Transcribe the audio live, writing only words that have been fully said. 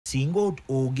singa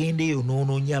ogendeyo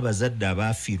n'onoonya abazadde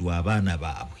abaafiirwa abaana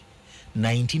baabwe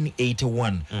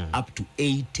 1981 up to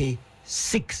 86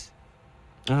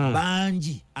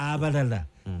 bangi abalala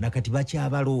nakati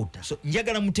bakyabaloota. So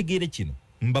njagala mutegeere kino,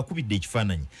 mbakubidde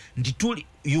ekifaananyi nti tuli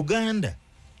Uganda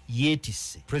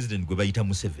yeetisse president gwe bayita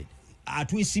Museveni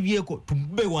atwisibyeko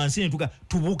tumube wansi ne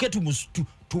tubuuke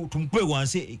tumube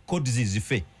wansi kodi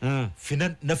zizife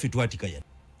fina naffe twatikaya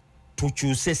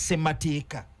tukyuse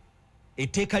ssemateeka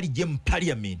etteeka lijje mu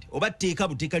parliament oba tteeka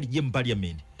buteeka lijje mu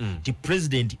parliament ti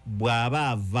president bw'aba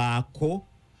avaako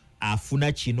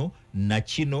afuna kino na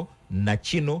kino na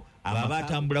kino ababa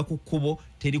atambula ku kkubo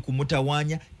teri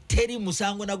kumutawaanya teri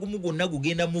musango na gumu gonna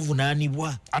gugenda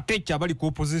muvunaanibwa ate ekyabali ku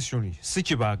opposition si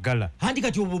kibaagala handi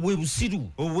kati obwo bwe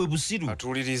busiru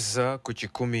atuliriza ku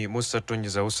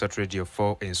 103.3 radio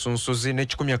 4 ensunsuzi ne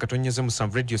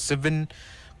 107 radio 7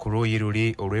 ku lwoyi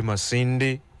luli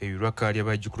olw'Emasinde ebirwaka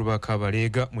ly'abajjukulu ba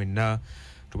Kabaleega mwenna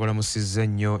tubalamusizza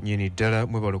nnyo nyini ddala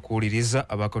mwebala okuwuliriza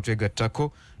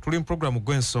abaakatwegattako tuli mu programu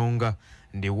gw'ensonga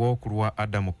ndiwo ku lwa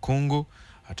Adamu Kongo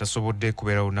atasobodde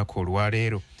kubeera olunaku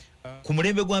olwaleero. Ku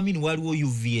mulembe gwa Amini waliwo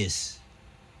UVS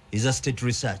is a state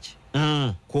research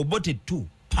ku Obote 2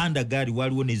 Panda gari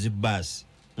waliwo ne zibaasi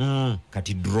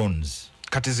kati drones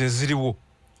kati ze ziriwo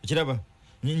kiraba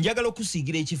njagala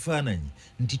okusiigira ekifaananyi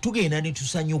nti tugenda ne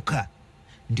tusanyuka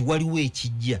nti waliwo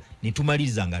ekijja ne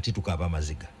tumaliriza nga ate tukaaba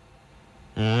amaziga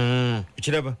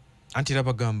kiraba anti era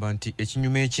bagamba nti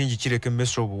ekinyuma ekingi kireka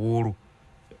emmese obuwuulu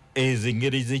ezo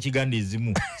engeri ez'Ekiganda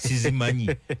ezimu sizimanyi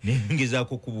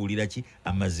nengezaako kubuulira ki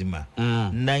amazima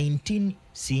 19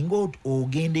 singa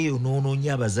ogendeyo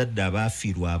n'onoonya abazadde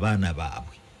abaafiirwa abaana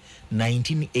baabwe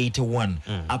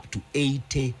 1981 up to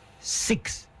 86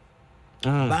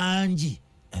 bangi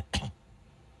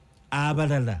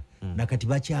abalala nakati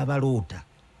bakyabaloota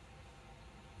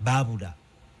babula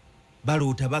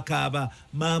baloota bakaaba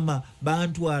maama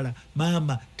bantwala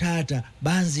maama taata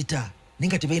banzita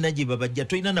ninga tebalina gye babajja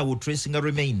tolina nawo tracing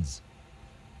remains.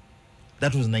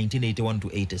 That was 1981 to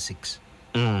 86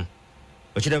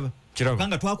 okiraba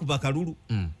kanga twakuba akalulu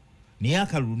naye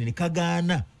akalulu ne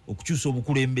kagaana okukyusa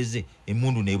obukulembeze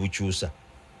emmundu n'ebukyusa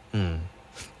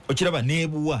okiraba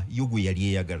neebuwa yo gwe yali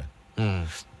eyagala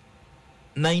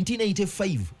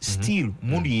 1985 still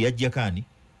mundu ye yajjakani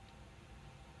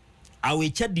awo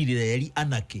ekyaddirira yali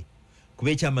anake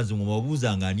kuba ekyamazima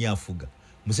babuuzanga ani afuga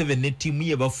Museveni ne tiimu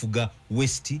ye bafuga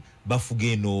west bafuga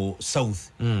eno south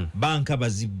banka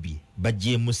bazibbye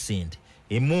bajjeemu ssente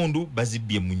emundu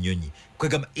bazibbye mu nnyonyi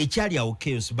kwegamba ekyali awo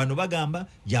chaos bano bagamba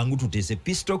jangu tuteese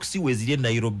pistox weziri e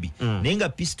Nairobi naye nga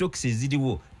pistox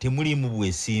eziriwo temulimu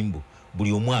bwesimbu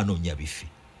buli omwana onya bifi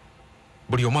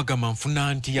buli omwagamba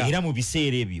nfuna ntya era mu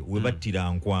biseera ebyo we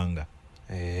battira nkwanga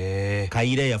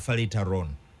Kaira yafa later on.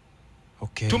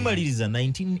 Tumaliriza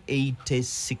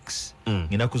 1986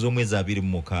 nginaku z'omwezi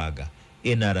 26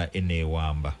 NRA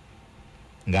enewamba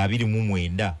nga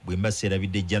 29 bwemba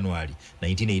serabidde January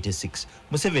 1986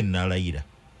 Museveni n'alayira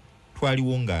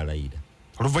twaliwo ng'alayira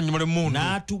oluvannyuma lw'emmundu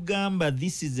n'atugamba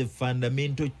this is a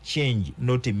fundamental change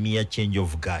not a mere change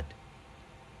of God.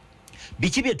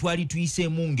 Biki bye twali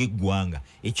tuyiseemu ng'eggwanga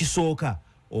ekisooka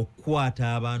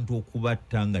okukwata abantu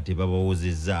okubatta nga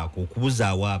tebabawozezzaako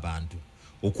okubuzaawo abantu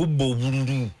okubba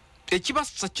obululu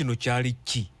ekibassa kino kyali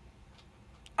ki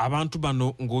abantu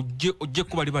bano ng'ojje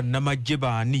ko bali bannamagye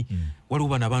baani waliwo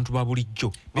bano abantu ba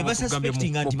bulijjo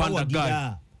bebasuspecting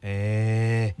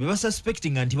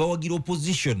anti bawagira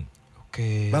opposition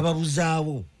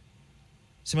bababuzaawo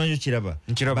simanyi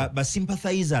kiraba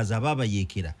basympathizers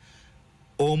ababayekera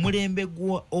omulembe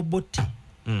gwa Obote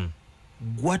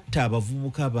gwatta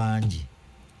abavubuka bangi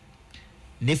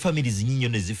ne families nyinyo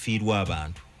ne zifiirwa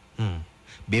abantu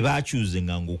bebakyuze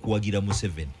nga ng'okuwagira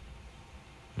Museveni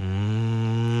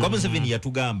kwa Museveni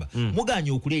yatugamba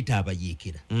muganye okuleeta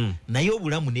abayeekera naye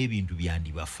obulamu n'ebintu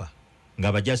byandibafa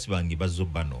ng'abajasi bange bazzo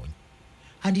banoonya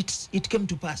and it came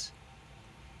to pass.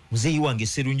 Muzeyi wange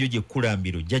Serunjo gye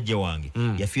Kulambiro jjajja wange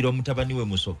yafiirwa mutabani we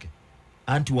Musoke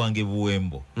anti wange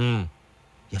Buwembo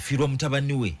yafiirwa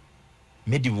mutabani we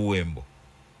Medi Buwembo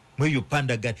mweyo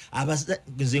Panda gari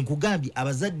nze nkugambye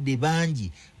abazadde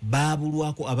bangi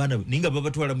babulwako abaana ninga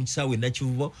babatwala mu kisaawe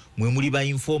nakivubo mwe muli ba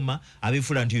informa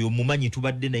abefula nti oyo mumanyi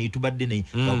tubadde naye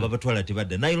babatwala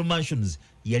tebadda. Nile Mansions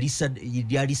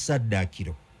yali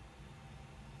saddakiro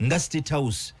nga State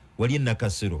House wali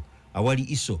Nakasero awali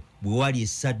iso bwe wali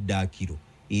esaddakiro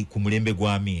ku mulembe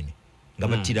gwa Amini nga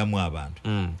battiramu abantu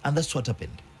and that's what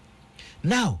happened.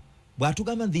 Now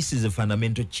bwatugamba this is a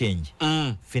fundamental change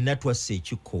fenna twasse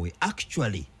ekikowe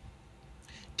actually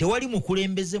tewali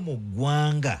mukulembeze mu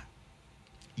ggwanga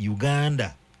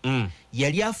Uganda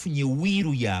yali afunye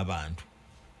wiru y'abantu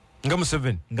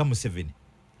nga Museveni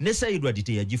ne Sir Edward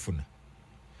teyagifuna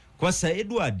kwa Sir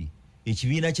Edward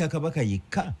ekibiina kya kabaka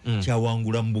yekka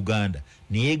kyawangula mu Buganda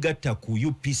neyegatta ku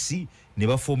UPC ne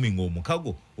bafominga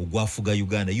omukago ogwafuga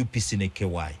Uganda UPC ne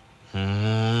KY.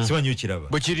 Simanyi kiraba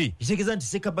bwekiri kitegeeza nti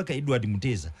Ssekabaka Edward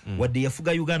Muteesa wadde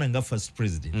yafuga Uganda nga first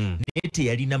president naye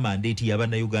teyalina mandate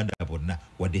y'abana Uganda bonna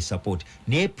wadde support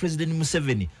naye President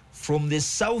Museveni from the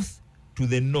south to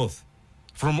the north,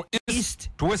 from east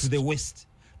to west, to the west,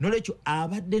 nolwekyo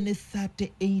abadde ne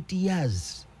 38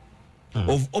 years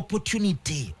of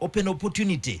opportunity, open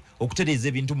opportunity okutereeza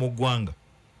ebintu mu ggwanga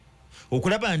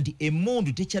okulaba nti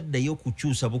emmundu tekyaddayo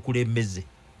kukyusa bukulembeze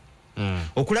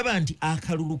okulaba nti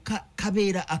akalulu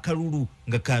kabeera akalulu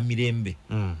nga ka mirembe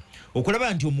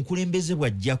okulaba nti omukulembeze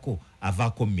bw'ajjako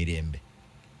avaako mu mirembe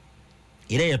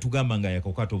era yatugamba nga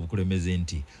yakokata obukulembeze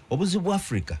nti obuzibu bwa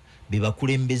Africa be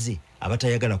bakulembeze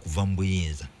abatayagala kuva mu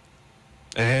buyinza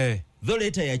tho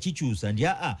leeta yakikyusa nti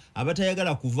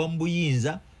abatayagala kuva mu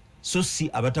buyinza so si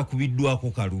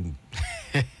abatakubiddwako kalulu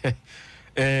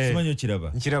simanyi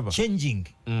okiraba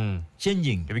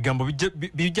changing ebigambo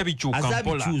bijja bikyuka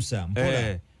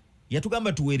mpola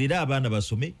yatugamba tuweerere abaana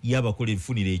basome ye abakola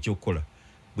ebifunira ekyokukola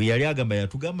bwe yali agamba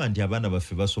yatugamba nti abaana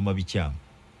baffe basoma bikyamu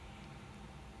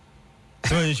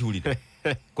simanyi kiwulira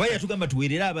kwa yatugamba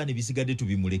tuweerere abaana ebisigadde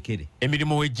tubimulekere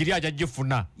emirimu wegiri ajja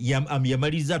gifuna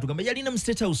yamaliriza atugamba yalina mu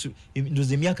State House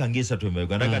ndoze emyaka ng'esatu mu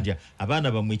Uganda nti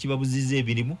abaana bamwe ekibabuziza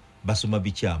emirimu basoma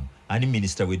bikyamu ani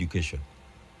Minister of Education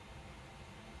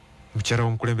mukyala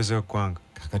w'omukulembeze w'eggwanga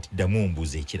kakati ddamu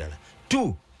ombuuza ekirala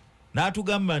tu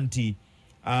n'atugamba nti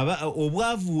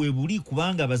obwavu we buli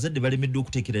kubanga abazadde balemeddwe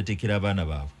okuteekerateekera abaana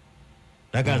baabwe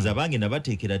naganze abange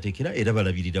nabateekerateekera era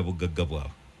balabirira bugagga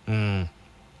bwabwe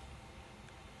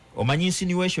omanyi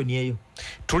insinuation yeyo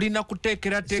tulina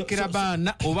kuteekerateekera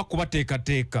baana oba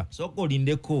kubateekateeka sooka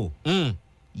olindeko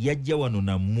yajja wano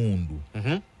na mmundu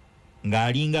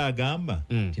ng'alinga agamba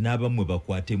nti n'abamwe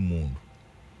bakwate emmundu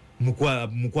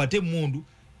mukwate emmundu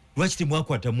lwaki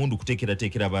temwakwata mundu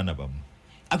kuteekerateekera abaana bammwe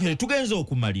akale tugenza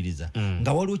okumaliriza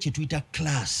nga waliwo kye tuyita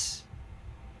class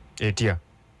etya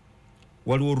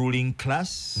waliwo ruling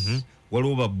class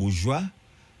waliwo babourgeois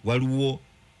waliwo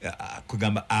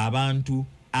kugamba abantu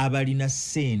abalina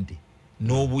ssente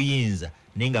n'obuyinza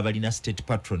naye nga balina state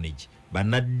patronage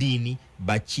bannaddiini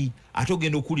baki ate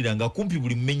ogenda okuwulira nga kumpi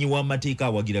buli mumenyi w'amateeka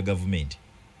awagira gavumenti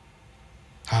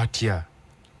atya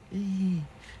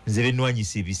nze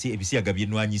benwanyisa ebisiyaga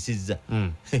byenwanyisizza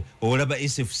olaba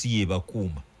SFC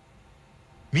yebakuuma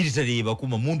military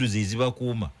yebakuuma mundu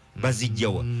zezibakuuma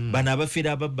bazijjawa bano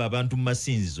abafeera ababba abantu mu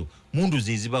masinzizo mundu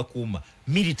zezibakuuma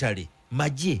military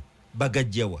maje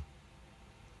bagajjawa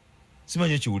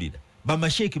simanyi kiwulira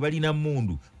bamasheeki balina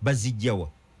mundu bazijjawa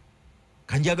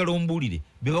kanjagala ombuulire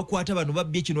be bakwata bano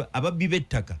babbye kino ababbi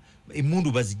b'ettaka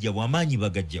emundu bazijjawa amaanyi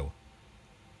bagajjawa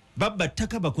babba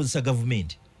ttaka bakozesa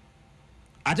gavumenti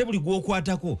ate buli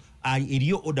gwokwatako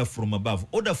eriyo order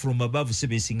from above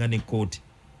sebesinga ne court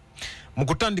mu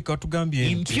kutandika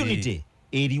tugambye impunity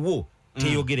eriwo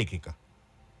teyogerekeka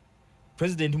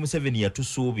President Museveni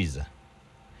yatusuubiza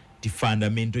ti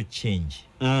fundamental change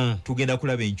tugenda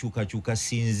kulaba enkyukakyuka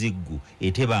sinziggu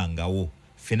etebangawo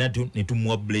fena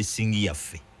netumuwa blessing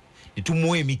yaffe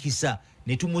netumuwa emikisa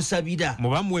netumusabira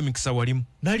mubamuwa emikisa walimu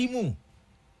nalimu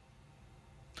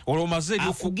olomaze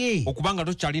okubanga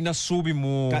tokyalina ssuubi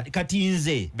mu kati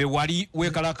nze be wali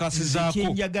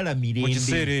weekalakasizaako mu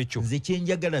kiseera ekyo nze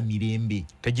kyenjagala mirembe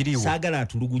tegiriiwo saagala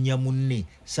atulugunya munne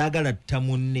saagala tta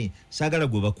munne saagala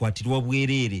gwe bakwatirwa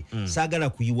bwereere saagala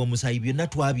kuyiwa musaayi byonna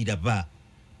twabiraba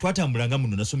twatambulanga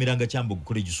muno nasomeranga Kyambogo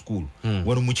College School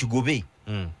wano mu Kigobe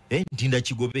Ntinda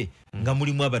Kigobe nga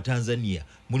mulimu Abatanzania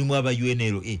mulimu aba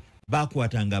UNLA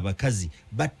bakwatanga abakazi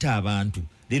batta abantu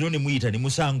leero ne muyita ne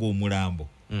musanga omulambo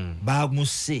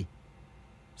bamusse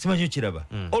simanyi kiraba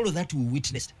all of that we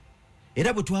witnessed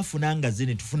era bwe twafunanga ze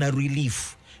ne tufuna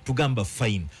relief tugamba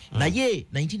fine naye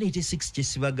 1986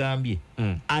 kyesibagambye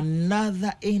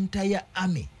another entire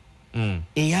army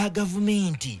eya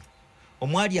gavumenti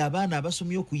omwali abaana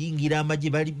abasomye okuyingira amagye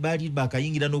bali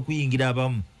bakayingira n'okuyingira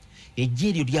abamu ejje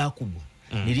eryo lyakubwa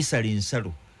ne lisala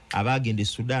ensalo abagenda e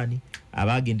Sudani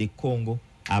abagenda e Congo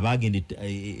abagenda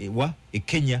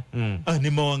Kenya ne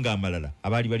mawanga amalala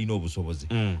abali balina obusobozi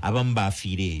abamu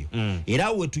bafiira eyo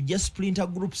era we tujja splinter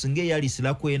groups ng'eyali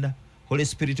Silakwena Holy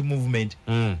Spirit Movement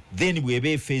then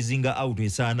bwebe phasing out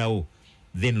esaanawo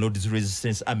then Lord's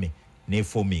Resistance Army ne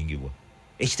formingibwa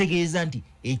ekitegeeza nti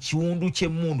ekiwundu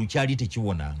ky'emmundu kyali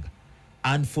tekiwonanga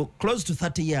and for close to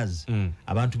 30 years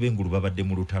abantu b'engulu babadde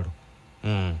mu lutalo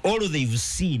all they've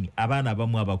seen abaana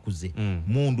abamu abakuze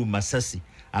mundu masasi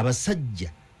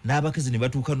abasajja n'abakazi ne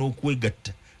batuuka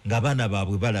n'okwegatta ng'abaana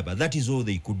baabwe balaba. That is all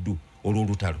they could do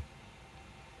olw'olutalo.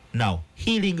 Now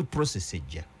healing process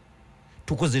ejja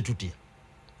tukoze tutya?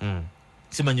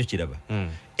 Simanyo kiraba.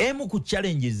 Emu ku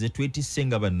challenges ze twetisse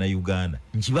nga bannayuganda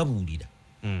nkibabuulira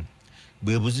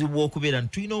bwe buzibu okubeera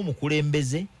nti tulina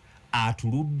omukulembeze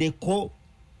atuluddeko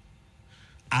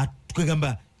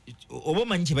twegamba oba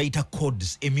omanyi kye bayita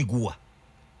codes emiguwa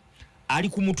ali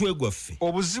ku mutwe gwaffe.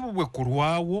 Obuzibu bwe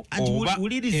kulwawo oba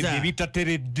ebyo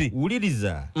bitateredde.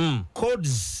 Wuliriza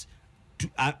codes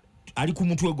ali ku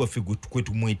mutwe gwaffe kwe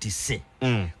tumwetisse.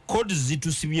 Codes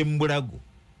zitusibye mu bulago.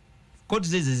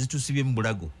 Codes ezo zitusibye mu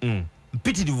bulago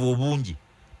mpitirivu obungi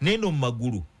neno mu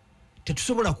magulu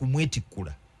tetusobola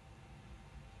kumwetikkula.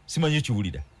 Simanyi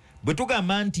kiwulira bwe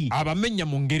tugamba nti abamenya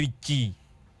mu ngeri ki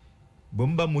bwe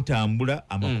muba mutambula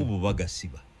amakubo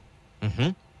bagasiba.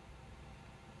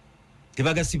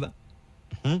 Tebagasiba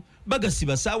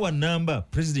bagasiba saawa namba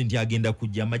president agenda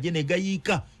kujja amagye ne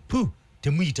gayiika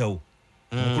temuyitawo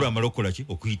mukulu amalokola ki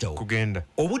okuyitawo kugenda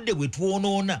obudde bwe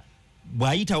twonoona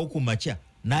bw'ayitawo ku makya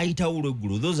n'ayitawo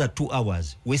olweggulo. Those are 2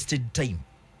 hours wasted time.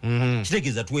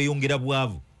 Kitegeeza tweyongera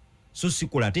bwavu so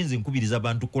sikola ate nze nkubiriza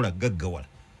abantu kola gaggawala.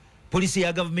 Polisi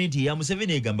ya government ya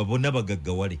Museveni egamba bonna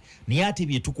bagaggawale naye ate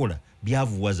bye tukola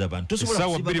byavuwaza abantu.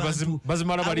 Tosobola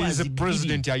bazimala balinze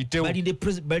president ayitewo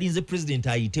balinze president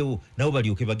ayitewo nabo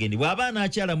balyoke bagende. Bw'abaana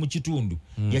akyala mu kitundu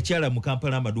yakyala mu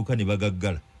Kampala amaduuka ne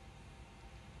bagaggala.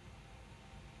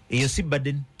 Eyo si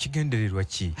baden kigendererwa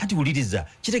ki? Ati wuliriza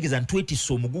kitegeeza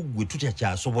ntwetisse omugugwe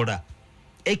tutakyasobola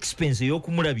expense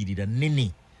y'okumulabirira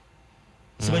nnene.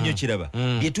 Simanyo kiraba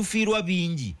bye tufiirwa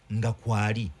bingi nga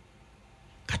kwali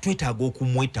katwetaaga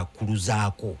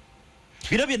okumwetakkuluzaako.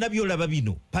 Bino byonna byolaba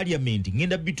bino parliament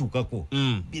ngenda bituukako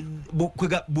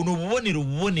buno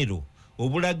bubonero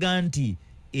obulaga nti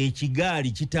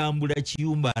ekigaali kitambula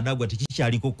kiyumba anagwa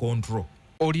tekikyaliko control.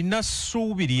 Olina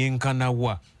ssuubi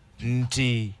lyenkanawa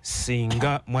nti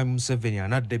singa Mwami Museveni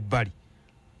anadda ebbali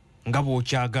nga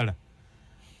bw'okyagala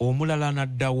omulala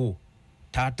anaddawo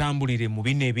taatambulire mu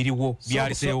bino ebiriwo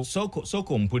byaliseewo.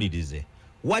 Soko mpulirize.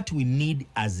 What we need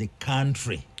as a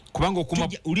country kubanga okuma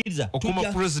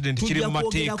president kiri mu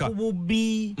mateeka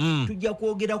tujja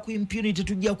kwogera ku impunity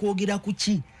tujja kwogera ku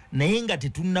ki naye nga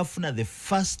tetunnafuna the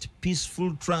first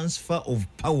peaceful transfer of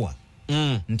power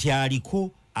nti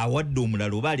aliko awadde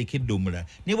omulala oba alekedde omulala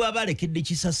ne bw'aba alekedde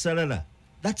kisassalala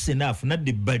that's enough.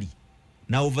 Nadde ebbali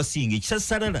na overseeing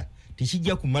ekisassalala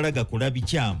tekijja kumala gakola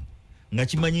bikyamu nga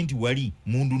kimanyi nti wali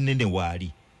mundu nnene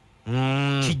waali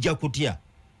kijja kutya.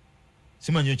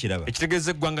 Simanyo kiraba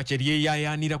ekitegeeza eggwanga kye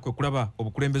lyeyayaanira kwe kulaba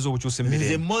obukulembeze obukyusa emmere.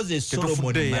 Nze Moses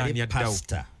Solomon Male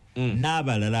pastor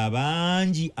n'abalala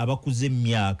bangi abakuze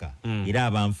emyaka era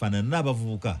abanfaanana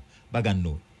n'abavubuka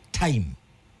bagano time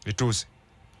etuuse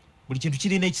buli kintu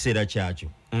kirina ekiseera kyakyo.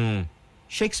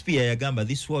 Shakespeare yagamba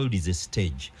this world is a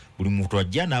stage. Buli muntu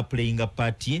ajja n'aplayinga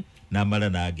part ye n'amala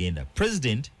n'agenda.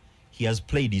 President he has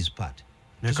played his part.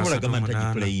 Tusobola gamba nti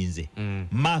agiplayinze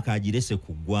maaka agirese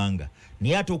ku ggwanga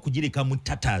naye ate okugireka mu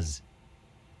tatters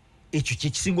ekyo kye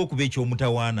kisinga okuba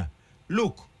eky'omutawaana.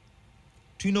 Look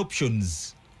tulina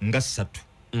options nga ssatu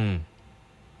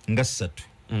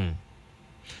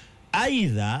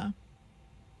either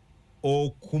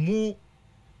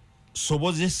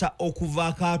okumusobozesa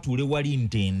okuvaako atuule wali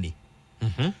ntende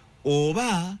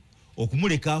oba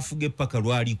okumuleka afuga epaka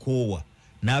lwalikoowa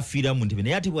n'afiira mu ntebe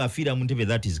naye ate bw'afiira mu ntebe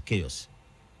that is chaos.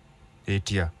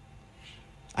 Etya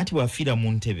ati bw'afiira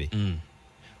mu ntebe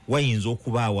wayinza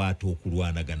okubaawo ate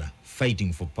okulwanagana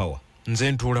fighting for power.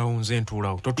 Nze ntuulawo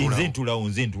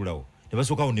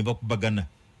tebasookawo ne bakubagana.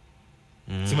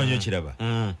 Simanyo kiraba.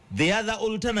 The other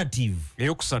alternative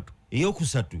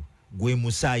eyokusatu gwe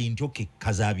musaayi nti oke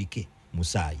kazaabike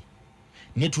musaayi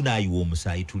ne tunaayiwa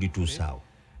omusaayi tulituusaawo.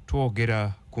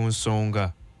 Twogera ku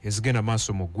nsonga ezigenda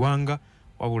maaso mu ggwanga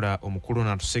wabula omukulu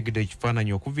n'atusegedde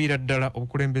ekifaananyi okuviira ddala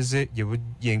obukulembeze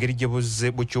engeri gye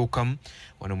buzze bukyukamu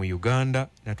wano mu Uganda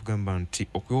n'atugamba nti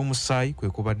okuyiwa omusaayi kwe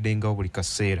kubaddengawo buli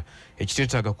kaseera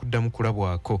ekiteetaaga kuddamu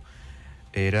kulabwako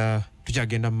era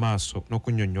tukyagenda mu maaso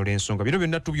n'okunnyonnyola ensonga. Bino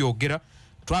byonna tubyogera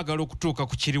twagala okutuuka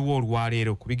ku kiriwo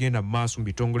olwaleero ku bigenda mu maaso mu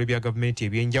bitongole bya gavumenti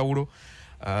eby'enjawulo.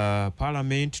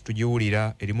 Parliament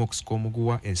tugiwulira erimu okusika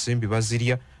omuguwa ensimbi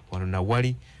bazirya wano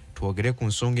nawali. Twogere ku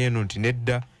nsonga eno nti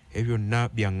nedda ebyo byonna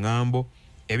bya ŋŋambo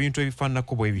ebintu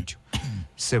ebifaananako bwe bityo.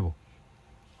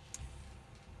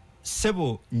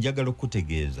 Sebo njagala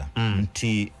okutegeeza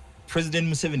nti President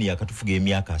Museveni yakatufuga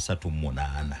emyaka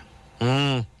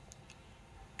 38.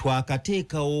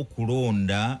 Twakateekawo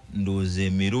okulonda ndoozi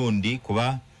emirundi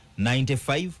kuba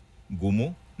 95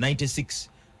 gumu 96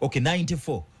 okay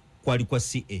 94 kwali kwa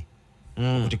CA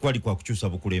kuti kwali kwa kuchusa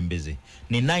bukulembeze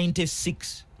ni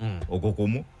 96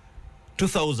 okokumu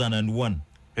 2001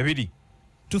 ebiri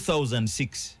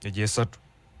 2006 ejesatu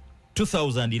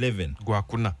 2011 gwa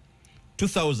kuna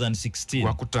 2016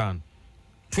 gwa kutano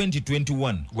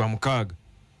 2021 gwa mukaga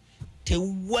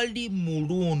tewali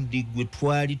mulundi gwe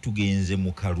twali tugenze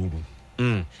mu kalulu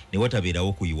ne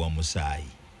watabeerawo kuyiwa musaayi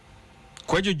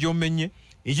kwekyo gy'omenye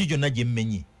ekyo kyonna gye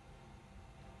mmenye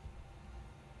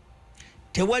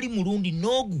tewali mulundi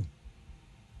n'ogu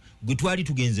gwe twali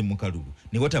tugenze mu kalulu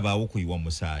ne watabaawo kuyiwa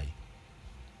musaayi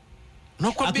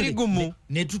nokwabiri gumu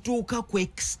ne tutuuka ku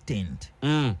extent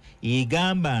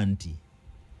egamba nti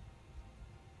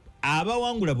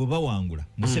abawangula bwe bawangula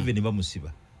Museveni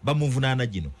bamusiba bamuvunaana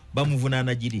gino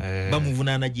bamuvunaana giri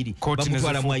bamuvunaana giri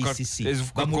bamutwala mu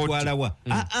ICC bamutwala wa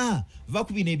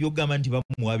vakubina ebyogamba nti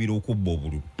bamuwabira okubba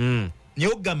obululu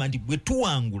naye okugamba nti bwe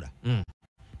tuwangula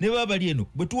ne babali eno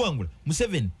bwe tuwangula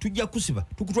Museveni tujja kusiba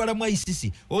tukutwala mu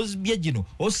ICC ozibye gino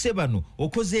osse bano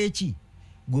okoze eki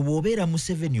gwe bw'obeera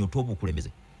Museveni otwa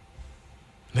obukulembeze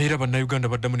naye bannayuganda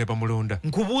baddamu ne bamulonda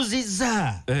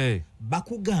nkubuuzizza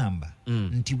bakugamba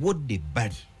nti wodde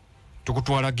bali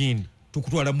tukutwala gindi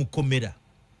tukutwala mu kkomera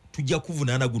tujja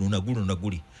kuvunaana guno naguno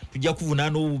naguli tujja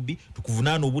kuvunaana obubbi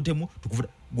tukuvunaana obutemu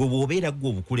gwe bw'obeera gwe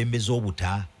obukulembeze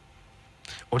obuta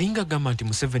olinga gamba nti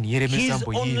Museveni yeremeza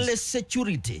mbu only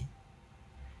security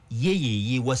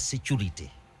yeye yewa security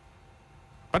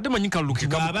badde manyika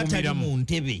lukika mukumira mu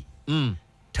ntebe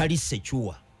tali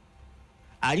secure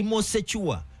ali mo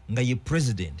secure nga ye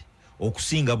president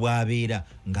okusinga bwabeera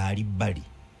nga ali bali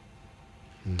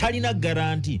talina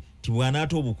garanti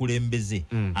tibwanaata obukulembeze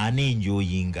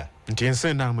anenjoyinga nti ensi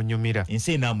enaamunyumira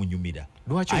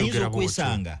ayinza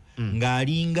okwesanga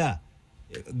ng'alinga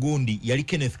gundi yali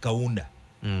Kenneth Kaunda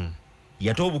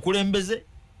yata obukulembeze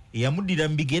eyamuddira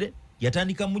mu bigere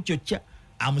yatandika mu kyokya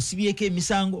amusibyeko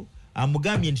emisango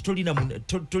amugambye nti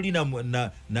tolina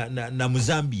na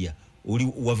Muzambia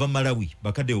oli wava Malawi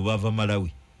bakadde bava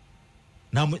Malawi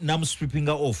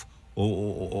namustrippinga off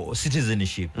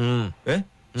citizenship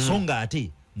so nga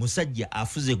ate musajja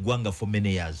afuze eggwanga for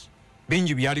many years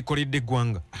bingi byalikoledde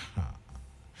eggwanga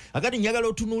akati njagala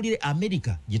otunuulire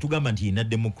America gye tugamba nti yina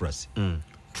democracy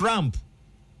Trump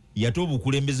yata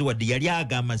obukulembeze wadde yali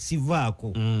agamba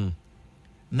sivaako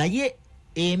naye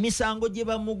emisango gye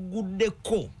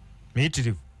bamuguddeko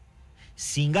miyitirivu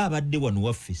singa abadde wano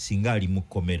waffe singa ali mu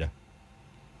kkomera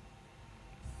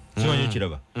kimanyi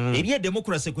kiraba eri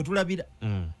edemokrasi kwe tulabira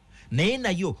naye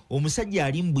nayo omusajja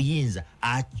ali mu buyinza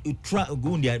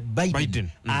gundi Biden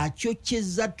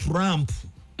acyokyeza Trump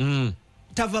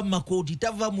tava makooti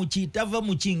tava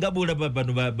muki nga bwolaba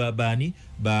bano baani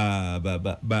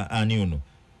ani ono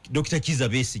Dr. Kiza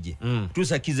Besigye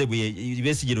tuusa Kiza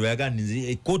Besigye lwe yagamba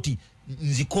ekkooti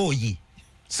nzikooye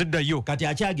siddayo kati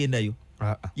akyagendayo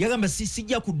yagamba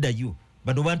sijja kuddayo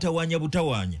bano bantawaanya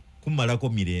butawaanya kummalako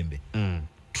mirembe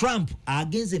Trump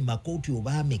agenze makooti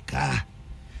oba ameka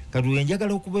kati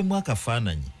njagala okubemu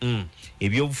akafaananyi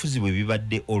ebyobufuzi bwe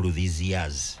bibadde all these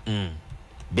years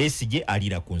Besigye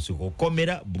alira ku nsiko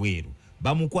komera bweru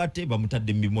bamukwate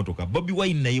bamutadde mu bimotoka Bobi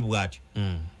Wine naye bw'atyo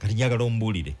kati njagala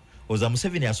ombuulire oza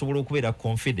Museveni asobola okubeera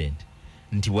confident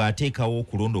nti bw'ateekawo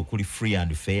okulonda okuli free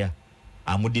and fair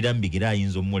amuddira mu bigere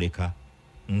ayinza omuleka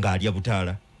ng'alya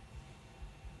butaala.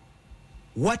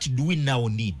 What do we now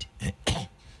need?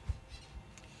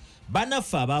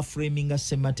 Bannaffe abaframinga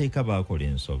ssemateeka baakola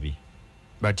ensobi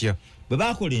batya bwe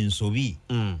baakola ensobi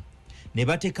ne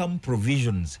bateekamu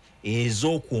provisions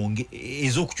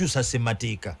ez'okukyusa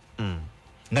ssemateeka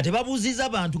nga tebabuuziza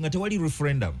abantu nga tewali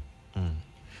referendum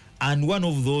and one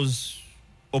of those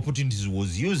opportunities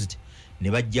was used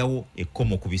ne bajjawo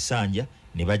ekkomo ku bisanja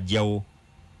ne bajjawo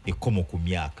ekkomo ku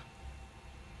myaka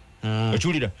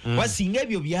okiwulira wasinga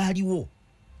ebyo byaliwo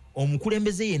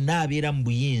omukulembeze yenna abeera mu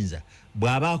buyinza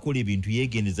bw'aba akola ebintu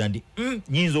yeegendeza nti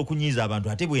nyinza okunyiiza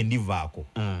abantu ate bwe ndivaako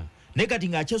naye kati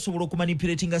ng'akyasobola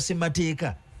okumanipulatinga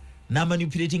ssemateeka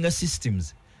n'amanipulatinga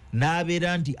systems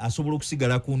n'abeera nti asobola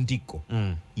okusigala ku ntikko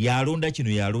yalonda kino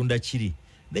yalonda kiri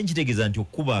then kitegeeza nti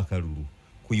okukuba akalulu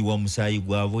kuyiwa musaayi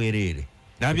gwa bwereere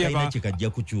kikajja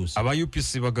kukyusa aba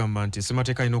UPC bagamba nti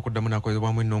ssemateeka alina okuddamu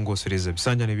n'akolebwamu ennongoosereza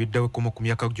ebisanja ne biddawo ekkomo ku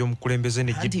myaka gy'omukulembeze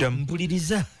ne giddamu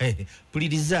mpuliriza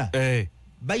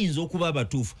bayinza okuba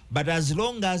abatuufu but as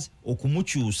long as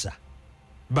okumukyusa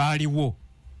baaliwo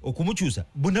okumukyusa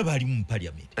bonna baali mu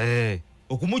parliament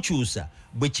okumukyusa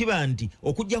bwe kiba nti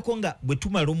okujjako nga bwe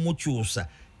tumala omukyusa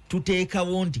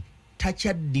tuteekawo nti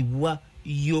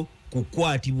takyaddibwayo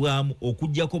kukwatibwamu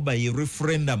okujjako by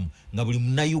referendum nga buli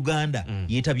munnauganda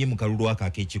yeetabye mu kalulu ako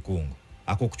ak'ekikungu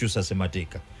ak'okukyusa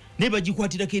ssemateeka ne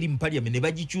bagikwatirako eri mu parliament ne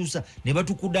bagikyusa ne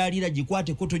batukudaalira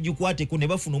gikwateko togikwateko ne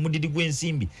bafuna omudidi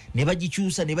gw'ensimbi ne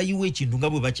bagikyusa ne bayiwa ekintu nga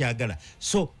bwe bakyagala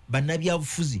so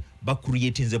bannabyabufuzi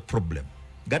bacreatinze problem.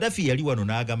 Gaddafi yali wano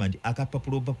n'agamba nti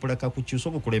akapapulopapula kakukyusa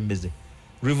obukulembeze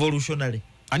revolutionary.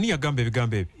 Ani yagamba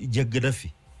ebigambo ebyo? Ja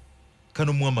Gaddafi.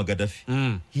 Kano Muammar Gaddafi.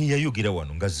 Ye yayogera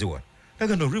wano ngazze wano.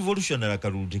 Nagano revolutionary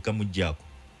akalulu tekamuggyako.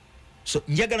 So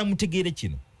njagala mutegeere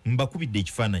kino mbakubidde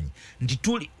ekifaananyi nti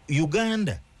tuli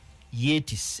Uganda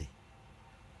yeetisse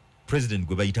president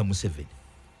gwe bayita Museveni.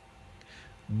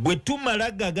 Bwe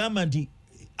tumala gagamba nti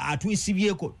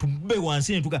atwisibyeko tumube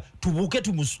wansi ne tubuuke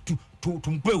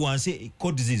tumube wansi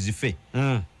kodi zizife.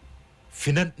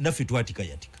 Fena naffe twatika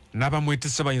yatika.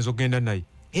 N'abamwetisse bayinza okugenda naye.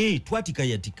 Twatika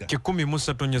yatika.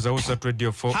 103.3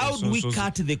 Radio 4. How do we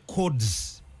cut the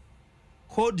codes?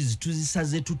 Codes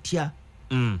tuzisaze tutya.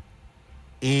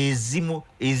 Ezimu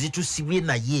ezitusibye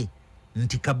naye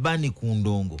nti kabani ku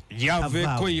ndongo.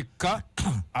 Yaveeko yekka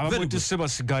abamwetisse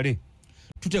basigale.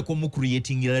 Tuteeko mu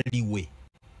creating liwe.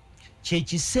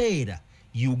 Kyekiseera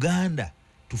Uganda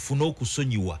tufune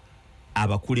okusonyiwa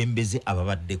abakulembeze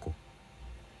ababaddeko.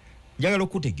 Njagala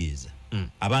okutegeeza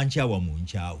abankyawa mu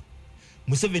nkyawe.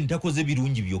 Museveni takoze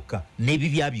birungi byokka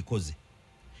n'ebibi abikoze.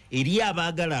 Eri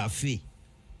abaagala afe,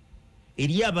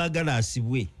 eri abaagala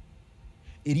asibwe,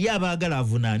 eri abaagala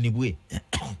avunaanibwe,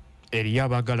 eri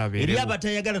abaagala abeerewo, eri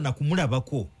abatayagala na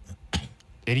kumulabako,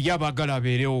 eri abaagala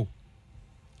abeerewo.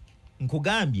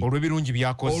 Nkugambye olw'ebirungi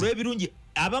byakoze, olw'ebirungi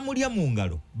abamulya mu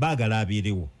ngalo baagala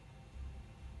abeerewo.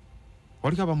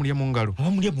 Waliko abamulya mu ngalo?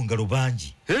 Abamulya mu ngalo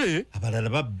bangi. Abalala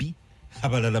babbi,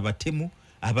 abalala batemu,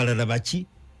 abalala baki.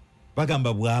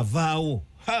 Bagamba bwavaawo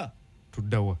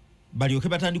tuddawa balyoke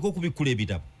batandika okubikula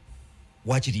ebitabo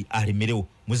wakiri alemerewo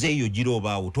muzeeyo gira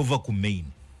obaawo tova ku main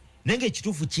nenge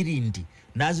ekituufu kiri nti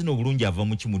naazina obulungi ava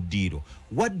mu kimuddiiro.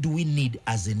 What do we need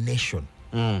as a nation?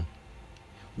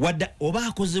 Wadda oba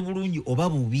akoze bulungi oba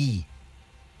bubi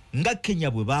nga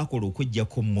Kenya bwe baakola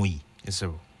okweggyako Moi.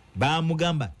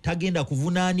 Baamugamba tagenda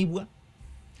kuvunaanibwa,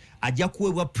 ajja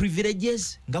kuweebwa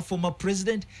privileges nga former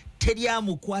president,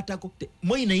 teryamukwatako.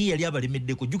 Moi naye yali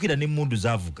abalemeddeko, jjukira n'emmundu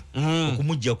zaavuga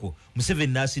okumuggyako.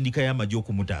 Museveni n'asindikayo amagye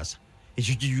okumutaasa.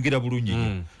 Ekyo kijjukira bulungi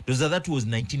nnyo. That was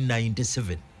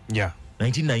 1997.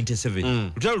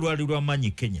 1997. Lutalo lwali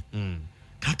lw'amaanyi Kenya.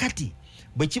 Kakati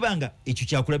bwe kibanga ekyo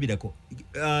kyakulabirako.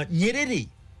 Nyerere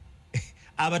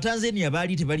Abatanzania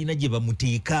baali tebalina gye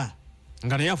bamuteeka.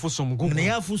 Nga naye afuuse omugugu.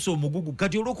 Naye afuuse omugugu.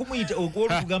 Kati olw'okumuyita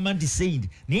olw'okugamba nti Saint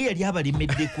naye yali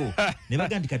abalemeddeko. Ne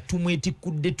baga nti kati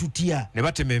tumwetikudde tutya. Ne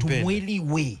batema empeera.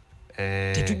 Tumweriwe.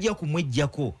 Tetujja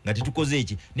kumweggyako nga tetukoze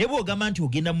eki. Naye bw'ogamba nti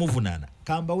ogenda muvunaana.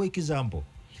 Kambawo example.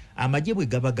 Amagye bwe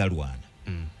gaba galwana.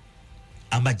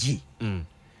 Amagye.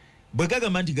 Bwe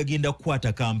gagamba nti gagenda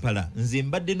kukwata Kampala. Nze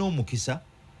mbadde n'omukisa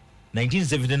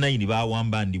 1979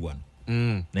 baawamba ndi wano.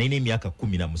 Nalina emyaka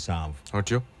 17.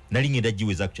 Otyo? Nali ngenda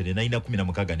giweza actually nalina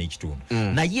 16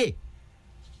 n'ekitundu. Naye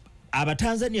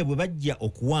Abatanzania bwe bajja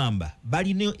okuwamba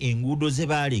balina enguudo ze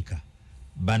baaleka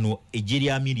bano ejje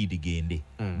lya Amiri ligende.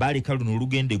 Baaleka luno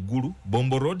olugenda eggulu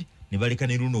Bombo Road ne baleka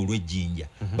ne luno olw'ejjinja.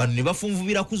 Bano ne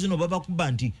bafunvubira ku zino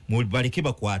babakuba nti baleke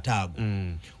bakwate ago.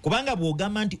 Kubanga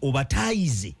bw'ogamba nti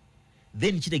obataayize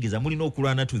then kitegeeza mulina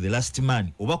okulwana to the last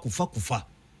man oba kufa.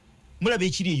 Mulaba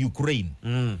ekiri Ukraine.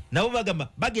 Nabo bagamba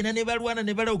bagenda ne balwana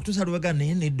ne bala okutuusa lwe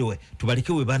naye neddowe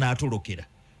tubaleke we banaatolokera.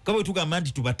 Kabwe tugamba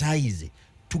nti tubataayize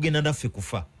tugenda naffe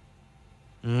kufa.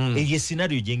 Eyo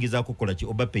scenario gyengezaako kukola ki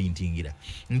oba paintingira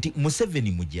nti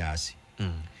Museveni mujaasi.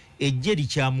 Ejje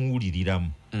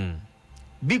likyamuwuliriramu.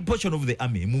 Big portion of the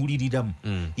army muwuliriramu.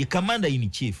 Ye commander in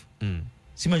chief.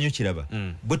 Simanyi kiraba.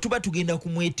 Bwe tuba tugenda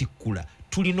kumwetikkula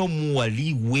tulina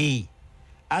omuwaliwe.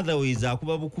 Otherwise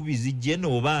akuba bukubizi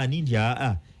jeno obaani nti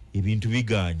ebintu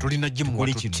biganye. Tulina jimu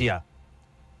tutya.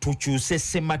 Tukyuse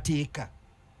ssemateeka.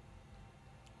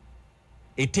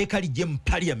 Etteeka lijje mu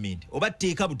parliament oba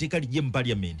tteeka buteeka lijje mu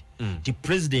parliament. Ti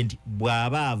president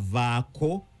bw'aba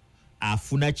avaako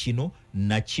afuna kino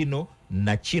na kino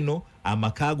na kino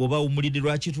amakaago bawumulidde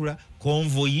lwakitula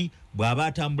convoy bw'aba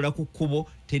atambula ku kkubo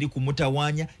teri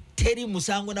kumutawaanya teri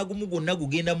musango na gumu gwonna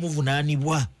gugenda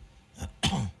muvunaanibwa.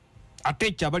 Ate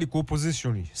ekyabali ku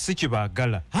opposition si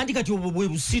kibaagala. Handi kati obwo bwe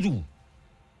busiru.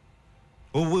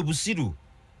 Obwo bwe busiru.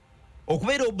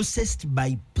 Okubeera obsessed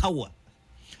by power.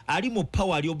 Ali mu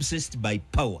power ali obsessed by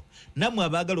power. Namwe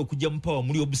abaagala okujja mu power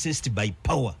muli obsessed by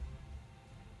power.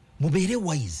 Mubeere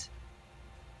wise.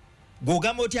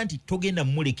 Gw'ogamba otya nti togenda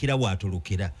mumulekera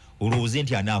waatolokera olowooze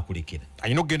nti anaakulekera.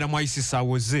 Alina okugenda mu ICC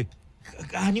awoze.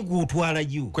 ani gwotwala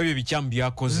yu kwebyo bikyamu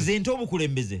byakoze nze nti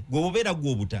obukulembeze gwe obeera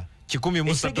gwobuta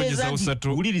 103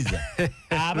 wuliriza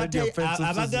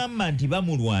abagamba nti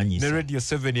bamulwanyisa ne radio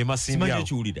 7 emasimbyao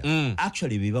kiwulira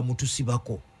actually be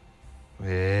bamutusibako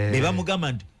be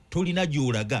bamugamba nti tolina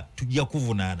gy'olaga tujja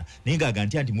kuvunaana naye ngaaga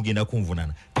nti mugenda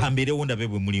kunvunaana kambeerewo ndabe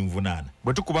bwe muli nvunaana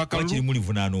bwe tukuba akalulu kiri muli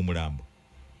vunaana omulambo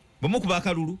bwe mukuba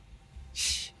akalulu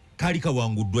kaali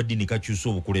kawanguddwa ddi ne kakyusa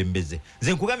obukulembeze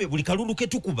nze nkugambye buli kalulu ke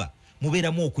tukuba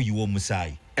mubeeramu okuyiwa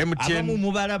omusaayi abamu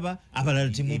mubalaba abalala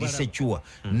temulisekyuwa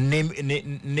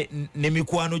ne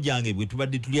mikwano gyange bwe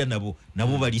tubadde tulya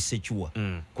nabo bali sekyuwa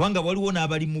kubanga waliwo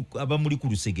n'abamuli ku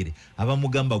lusegere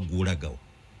abamugamba gwolagawa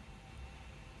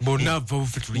bonna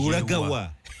baffe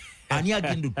tulagawa ani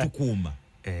agenda tukuuma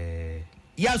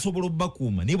yasobola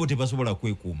obbakuuma naye bo tebasobola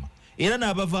kwekuuma era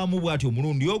n'abavaamu bw'ati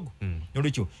omulundi ogwo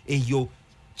nolwekyo eyo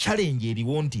challenge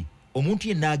eriwo nti omuntu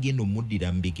yenna agenda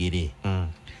omuddira mu bigere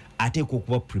ateekwa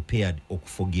okuba prepared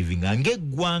okuforgivinga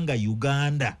ng'eggwanga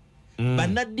Uganda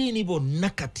bannaddiini bonna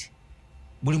kati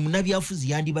buli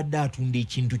munnabyafuzi yandibadde atunda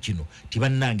ekintu kino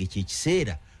tibannange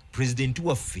kyekiseera pulezidenti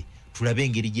waffe tulabe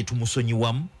engeri gye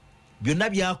tumusonyiwamu byonna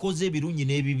byakoze ebirungi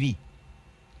n'ebibi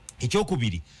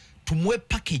ekyokubiri tumuwe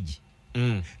package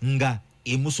nga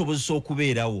emusobozesa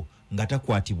okubeerawo nga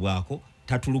takwatibwako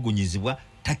tatulugunyizibwa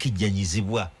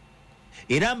takijjanyizibwa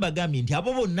era mbagambye nti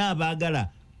abo bonna abaagala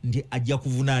nti ajja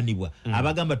kuvunaanibwa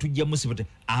abagamba tujja musiba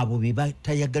abo be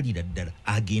batayagalira ddala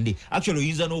agende actually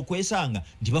oyinza n'okwesanga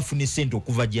nti bafune ssente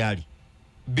okuva gyali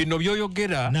bino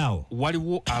byoyogera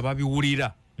waliwo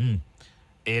ababiwulira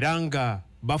era nga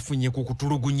bafunye ku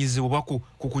kutulugunyizibwa oba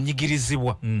ku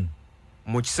kunyigirizibwa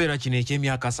mu kiseera kino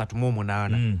eky'emyaka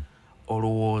 38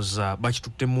 olowooza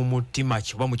bakitutte mu mutima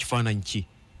ki oba mu kifaananyi ki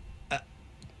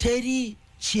teri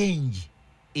change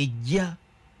ejja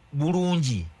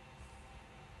bulungi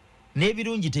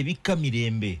n'ebirungi tebikka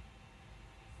mirembe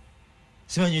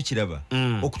simanyi kiraba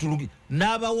okutulugi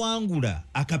n'abawangula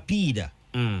akapiira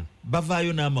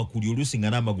bavaayo n'amakuli oluusi nga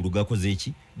n'amagulu gakoze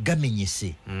eki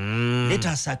gamenyese let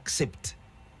us accept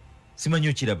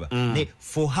simanyi kiraba ne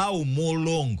for how more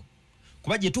long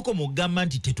kuba gye tukoma okugamba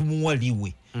nti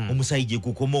tetumuwaliwe omusayi gye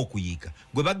kukoma okuyiika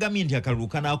gwe bagambye nti akalulu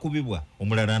kanaakubibwa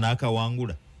omulala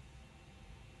n'akawangula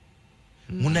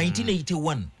mu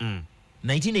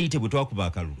 1980 bwe twakuba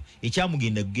akalulu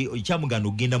ekyamuganda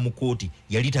okugenda mu kooti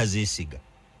yali tazeesiga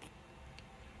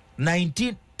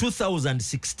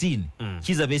 2016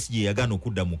 Kizza Besigye yagaana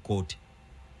okudda mu kooti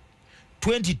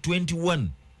 2021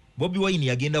 Bobi Wine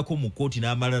yagendako mu kooti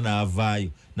n'amala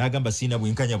n'avaayo n'agamba sirina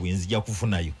bwenkanya bwenzija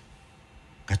kufunayo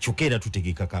kakyuka era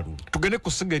tutegeka kalulu tugende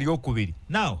ku ssiga eryokubiri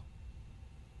now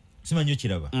simanyi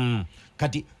kiraba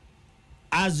kati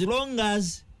as long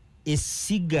as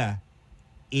essiga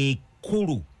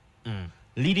ekkulu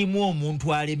lirimu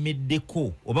omuntu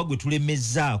alemeddeko oba gwe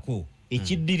tulemezzaako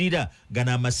ekiddirira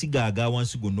gana amasiga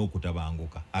agawansi gonna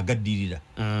okutabanguka agaddirira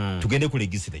tugende ku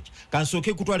legislature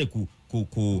kansooke kutwale ku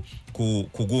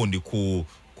gundi ku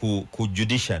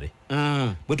judiciary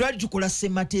bwe twali tukola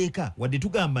ssemateeka wadde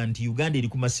tugamba nti Uganda eri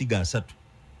ku masiga 3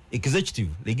 executive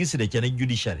legislature ne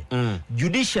judiciary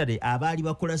judiciary abaali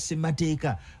bakola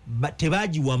ssemateeka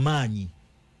tebaagiwa maanyi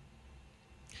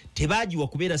tebaagiwa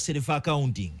kubeera self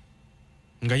accounting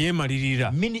nga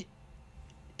yeemalirira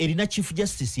erina chief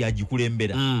justice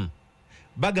yagikulembera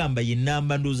bagamba ye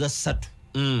namba ndooza 3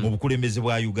 mu bukulembeze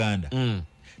bwa Uganda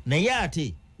naye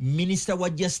ate minister wa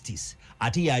justice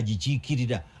ate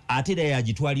yagikiikirira ate era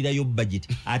yagitwalirayo budget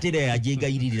ate era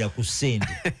yagyegayiririra ku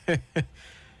ssente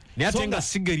naye ate nga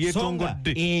siga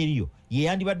eryetongodde eryo ye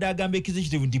yandibadde agamba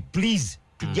executive nti please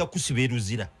tujja kusiba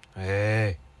eruzira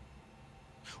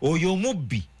oyo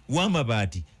omubbi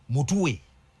w'amabaati mutuwe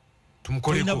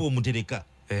tumukolena bw'omutereka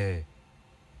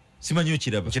simanyi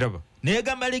okiraba naye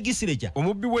gamba legislature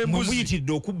omubbi w'embuzi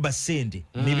muyitiridde okubba ssente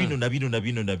ne bino na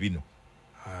bino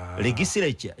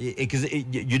legislature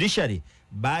judiciary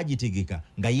bagitegeka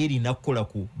nga yerina kukola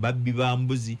ku babbi ba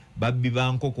mbuzi babbi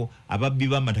ba nkoko ababbi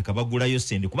b'amataka bagulayo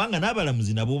ssente kubanga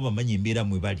n'abalamuzi nabo bamanyi embeera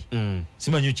mwe bali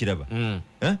simanyi okiraba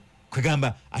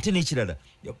kwegamba ate n'ekirala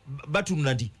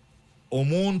batunula nti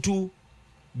omuntu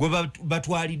gwe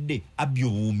batwalidde abbye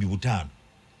obuwumbi 5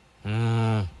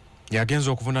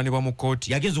 yagenza okuvunaanibwa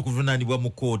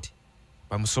mu kooti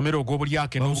bamusomera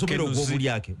ogw'obulyake n'obukenuzi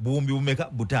buwumbi bumeka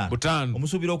 5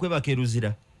 omusuubira okwebaka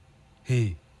eruzira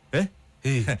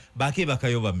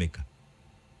bakeebakayo bameka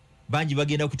bangi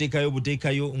bagenda kuteekayo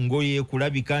buteekayo ngoye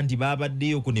kulabika nti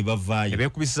babaddeyo ku ne bavaayo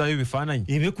ebeekubisizaayo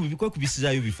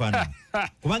bifaananyi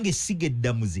kubanga essiga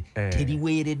eddamuzi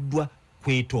teriweereddwa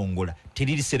kwetongola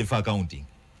teriri self accounting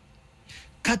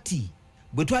kati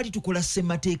bwe twali tukola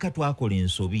ssemateeka twakola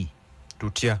ensobi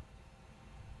tutya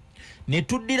ne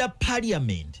tuddira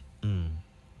parliament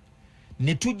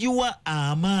ne tugiwa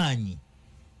amaanyi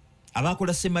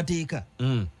abakola ssemateeka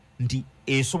nti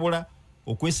esobola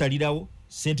okwesalirawo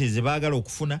sente ze baagala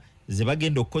okufuna ze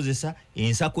bagenda okukozesa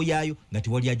ensako yaayo nga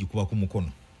tewali agikuba ku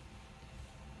mukono.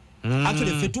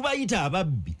 Actually ffe tubayita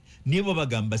ababbi nibo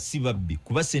bagamba si babbi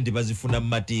kuba sente bazifuna mu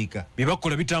mateeka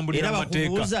byebakola bitambulira mu mateeka era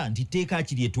bakubuuza nti teeka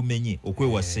kiri etumenye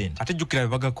okwewa sente ate jjukira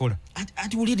bebagakola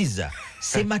ati wuliriza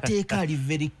ssemateeka ali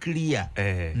very clear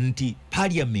nti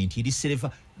parliament eri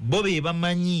serefa bo be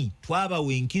bamanyi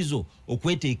twabawa enkizo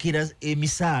okweteekera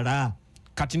emisaala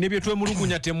kati nebyo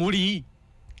twemulugunya temuli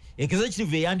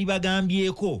executive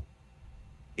eyandibagambyeko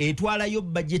etwalayo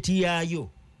bajeti yaayo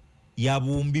ya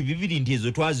buwumbi 2 nti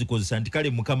ezo twazikozesa nti kale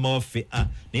mukama waffe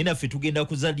naye naffe tugenda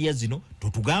kuzalya zino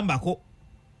totugambako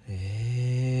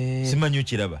simanyi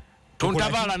okiraba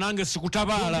tontabaala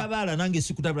nange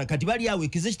sikutabala kati bali awo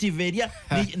executive erya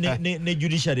ne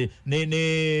judiciary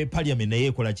ne parliament naye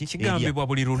ekola ki kigambibwa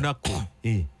buli lunaku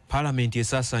parliament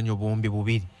esaasanya obuwumbi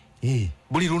 2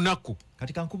 buli lunaku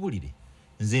kati kankubulire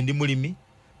nze ndi mulimi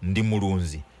ndi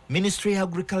mulunzi ministry ya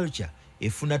agriculture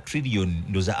efuna trillion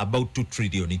ndoza about 2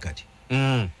 trillion kati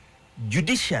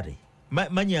judiciary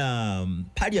manya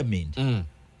parliament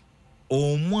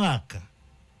omwaka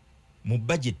mu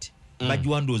budget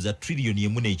bajiwandoza trillion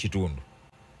yemu n'ekitundu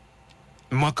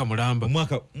mwaka mulamba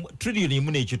mwaka trillion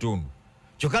yemu n'ekitundu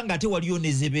kyokanga ate waliyo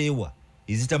nezebeewa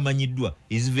ezitamanyiddwa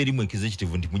eziverimu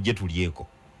executive nti mujje tulyeko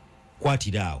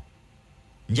kwatiraawo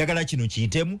njagala kino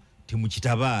kiyitemu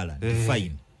temukitabaala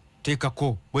fine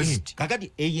teekako bweziti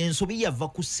kakati eyo ensobi yava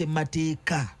ku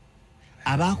ssemateeka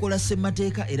abaakola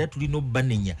ssemateeka era tulina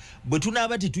obbanenya bwe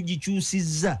tunaaba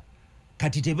tetugikyusizza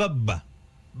kati tebabba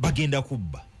bagenda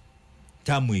kubba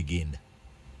taamu egenda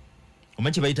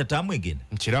omanyi kye bayita taamu egenda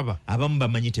nkiraba abamu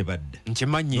bamanyi tebadda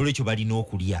nkimanyi nolwekyo balina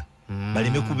okulya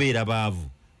baleme kubeera baavu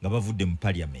nga bavudde mu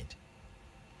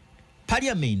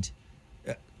parliament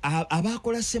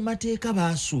abaakola ssemateeka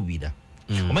baasuubira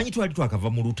omanyi twali twakava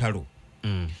mu lutalo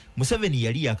Museveni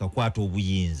yali yakakwata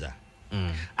obuyinza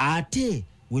ate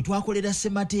we twakolera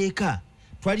ssemateeka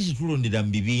twali tetulondera mu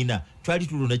bibiina twali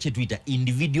tulonda kye tuyita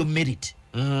individual merit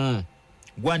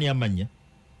gwani amanya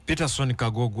Peterson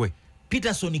Kagogwe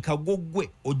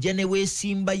ojja ne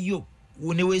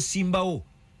weesimbawo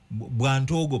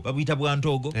bwantogo babuyita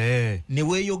bwantogo ne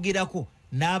weeyogerako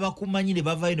n'abakumanyi ne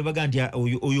bavaayo ne baga nti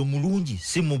oyo mulungi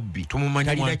si mubbi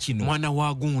talina kino mwana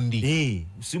wa gundi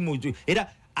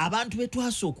era abantu be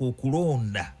twasooka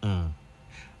okulonda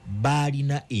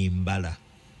baalina embala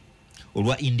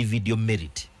olwa individual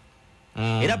merit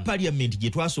era parliament gye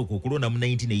twasooka okulonda mu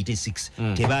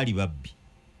 1986 tebaali babbi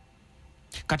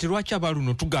kati lwaki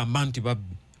abaluno tugamba nti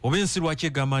babbi oba ensi lwaki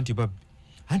egamba nti babbi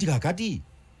anti kakati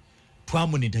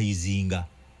twamonetayizinga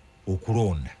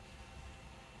okulonda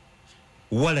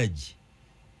walagi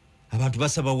abantu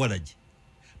basaba walagi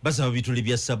basaba bitole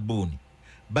bya sabbuuni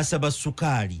basaba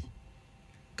sukaali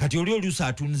kati oli oluusi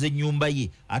atunze ennyumba ye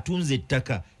atunze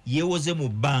ettaka yeewoze mu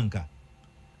banka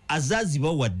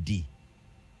azaazibwa wadde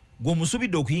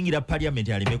gweomusubidde okuyingira parliament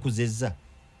aleme kuzezza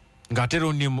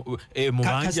ng'atero ni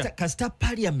mubanja kasita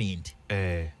parliament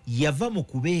yava mu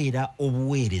kubeera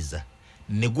obuweereza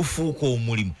ne gufuuka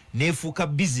omulimu neefuuka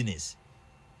business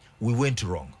we went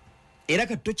wrong era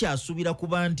kati tokyasuubira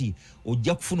kuba nti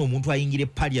ojja kufuna omuntu ayingira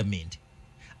parliament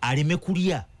aleme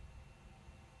kulya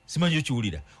simanyi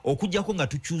okiwulira okujjako nga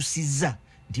tukyusizza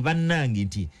nti bannange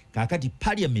nti kaakati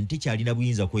parliament tekyalina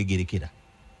buyinza kwegerekera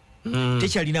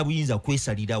tekyalina buyinza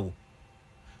kwesalirawo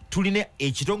tulina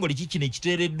ekitongole kikino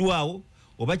ekiteereddwawo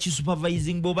oba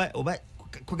kisupervising oba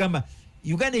kugamba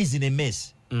Uganda is in a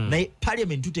mess naye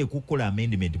parliament tuteeka okukola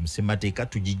amendment mu ssemateeka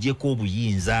tugijjeko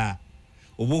obuyinza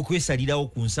oba okwesalirawo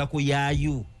ku nsako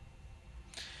yaayo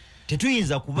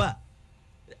tetuyinza kuba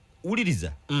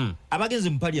wuliriza abagenze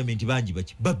mu parliament bangi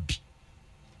baki babbi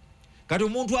kati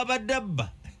omuntu abadde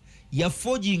abba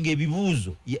yafojinga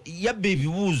ebibuuzo yabba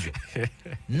ebibuuzo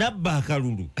nabba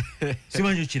akalulu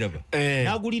simanyi okiraba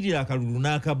n'agulirira akalulu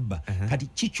n'akabba kati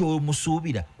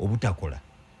kikyomusuubira obutakola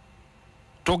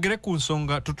twogere ku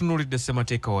nsonga tutunuulidde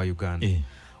ssemateeka wa Uganda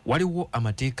waliwo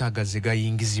amateeka agaze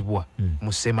gayingizibwa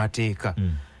mu ssemateeka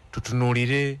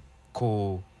tutunuulire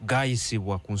ko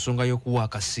gayisibwa ku nsonga y'okuwa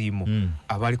akasiimo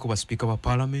abaliko baspeaker ba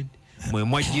parliament mwe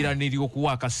mwajjira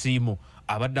n'ery'okuwa akasiimo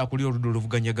abadde akulira oludda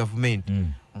oluvuganya gavumenti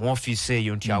mu ofiisi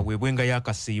eyo nti aweebwenga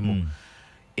y'akasiimo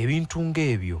ebintu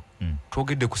ng'ebyo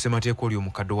twogedde ku ssemateeka oli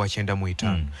omukadde wa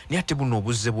 95 naye ate buno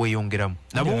obuzze bweyongeramu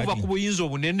nabwo buva ku buyinza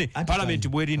obunene parliament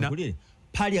bwerina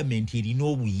parliament erina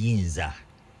obuyinza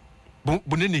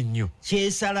bunene nnyo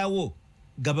kyesalawo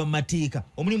gaba mateeka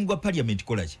omulimu gwa parliament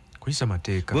kolaki kuyisa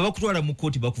mateeka bwe bakutwala mu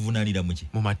kooti bakuvunaanira muki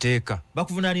mu mateeka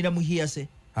bakuvunaanira mu hiyase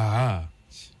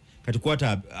kati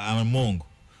kwata amongo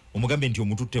omugambe nti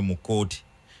omututte mu kooti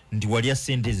nti walya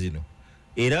ssente zino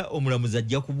era omulamuzi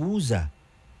ajja kubuuza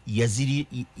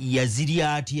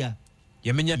yazirya atya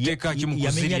yamenya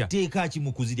tteeka ki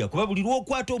mu kuzirya kuba buli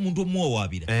lwokwata omuntu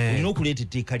omuwawaabira olina okuleeta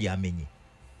etteeka lyamenye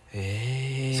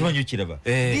simanyi okiraba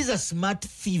these are smart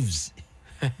thieves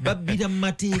babbira mu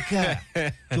mateeka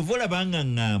kyova olabanga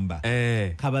ŋŋamba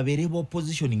kababeere ba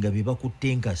opposition nga be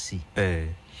bakutte enkasi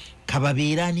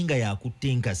kababeera ani nga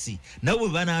yakutte enkasi nabo bwe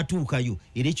banaatuukayo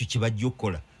era ekyo kye bajja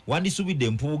okukola wandisubidde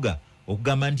empuuga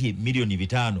okugamba nti miliyoni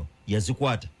 5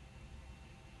 yazikwata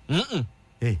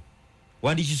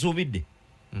wandikisuubidde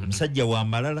omusajja wa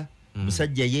malala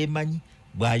omusajja yeemanyi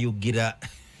bw'ayogera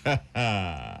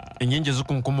ennyingi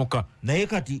zikunkumuka naye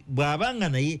kati bw'abanga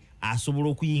naye asobola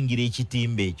okuyingira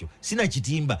ekitimba ekyo sina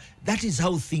kitimba that is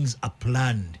how things are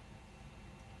planned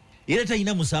era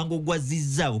talina musango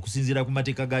gwazizza okusinziira ku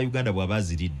mateeka ga Uganda bw'aba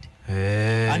aziridde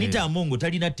Anita Amongo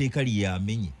talina tteeka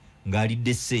lyamenye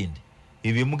ng'alidde ssente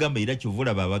ebyo mugamba era kyova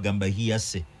olaba abagamba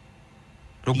hiyase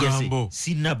lugambo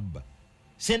sinabba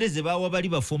ssente ze baawa bali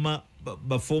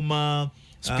bafoma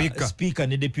speaker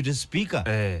ne deputy speaker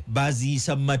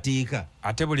baziyisa mu mateeka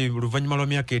ate buli luvannyuma lwa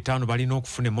myaka 5 balina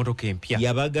okufuna emmotoka empya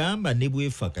yabagamba ne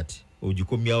bwefa kati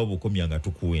ogikomyawo bukomya nga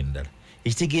tukuwa endala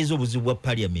ekitegeeza obuzibu bwa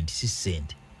parliament si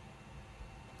ssente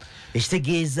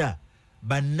ekitegeeza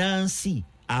bannansi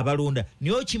abalonda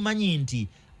naye okimanyi nti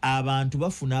abantu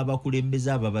bafuna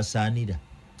abakulembeze ababasaanira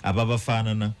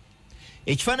ababafaanana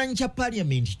ekifaananyi kya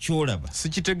parliament kyolaba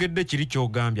sikitegedde kiri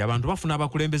kyogambye abantu bafuna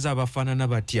abakulembeze abafaanana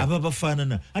batya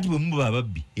ababafaanana ati bwe muba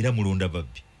ababbi era mulonda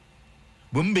babbi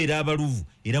bwe mubeera abaluvu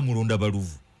era mulonda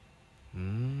baluvu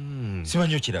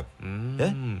simanyi okiraba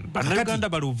bannayuganda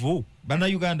baluvu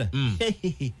bannayuganda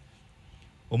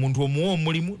omuntu omuwa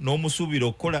omulimu n'omusuubira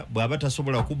okukola bw'aba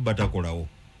tasobola kubba takolawo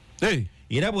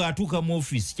era bw'atuuka mu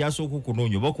ofiisi kyasooka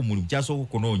okunoonya oba ku mulimu kyasooka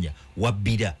okunoonya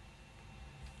wabbira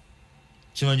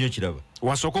kimanyi okiraba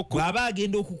bw'aba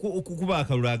agenda okukuba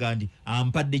akalulu agandi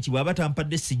ampadde ki bw'aba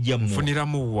tampadde sijja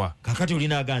mfuniramuwa kakati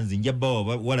olina aganzi nja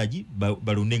bbawa walagi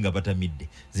balonde nga batamidde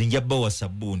zinja bbawa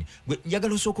sabbuuni gwe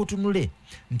njagala osooka otunule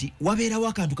nti wabeerawo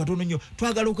akantu katono nnyo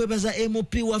twagala okwebaza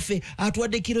MP waffe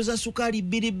atuwadde kiro za sukaali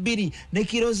 2 ne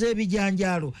kiro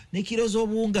z'ebijanjaalo ne kiro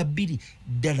z'obuwunga 2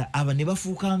 ddala aba ne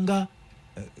bafuukanga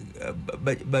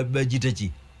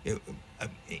bagitaki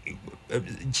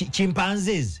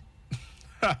chimpanzees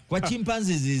kwa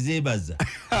chimpanzees zezebaza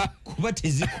kuba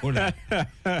tezikola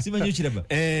simanyi okiraba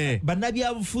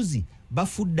bannabyabufuzi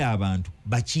bafudde abantu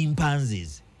ba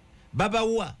chimpanzees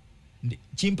babawa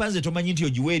chimpanze tomanyi nti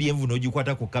ogiwa eryenvu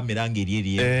n'ogikwata ku kamera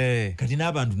ng'eri kati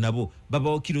n'abantu nabo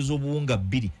babawa kiro z'obuwunga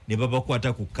 2 ne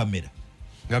babakwata ku kamera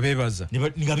nga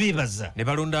beebaza ne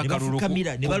balonda akalulu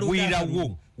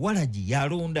kugwirawo walagi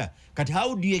yalonda kati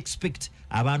how do you expect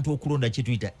abantu okulonda kye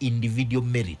tuyita individual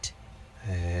merit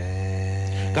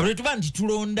kabule tuba nti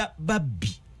tulonda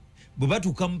babbi bwe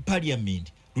batuuka mu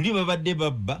parliament luli babadde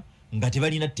babba nga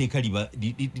tebalina tteeka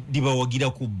libawagira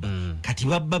kubba kati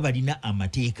babba balina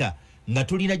amateeka nga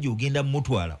tolina gy'ogenda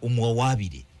mutwala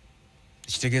omuwawaabire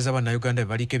kitegeeza bannayuganda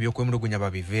baliko ebyokwemulugunya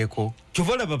babiveeko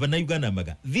kyova olaba bannayuganda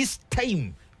amaga this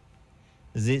time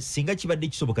ze singa kibadde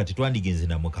kisoboka tetwandigenze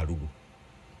na mu kalulu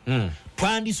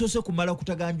twandisoose kumala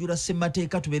kutaganjula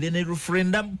ssemateeka tubeere ne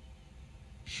referendum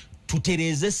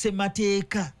tutereeze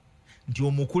ssemateeka nti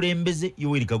omukulembeze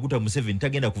Yoweri Kaguta Museveni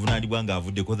tagenda kuvunaanibwa nga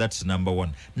avuddeko that's number 1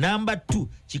 number 2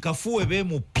 kikafuwe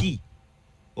BMP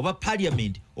oba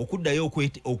parliament okuddayo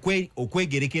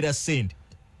okwegerekera ssente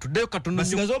tuddeyo katono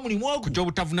ku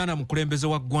ky'obutavunaana mukulembeze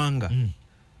wa ggwanga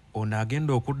ono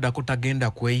agenda okuddako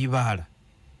tagenda kweyibaala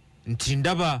nti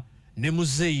ndaba ne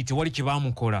muzeeyi tewali kye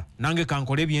baamukola nange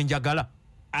kankole ebyenjagala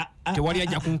tewali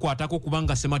ajja kunkwatako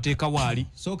kubanga ssemateeka waali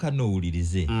sooka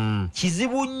nowulirize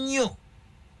kizibu nnyo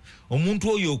omuntu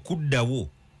oyo okuddawo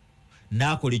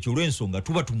n'akola ekyo olw'ensonga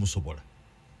tuba tumusobola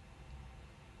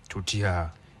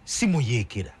tutya si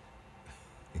muyeekera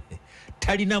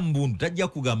talina mbundu tajja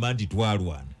kugamba nti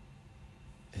twalwana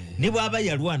ne bw'aba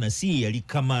yalwana si ye yali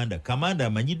kamanda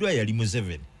amanyiddwa yali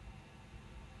Museveni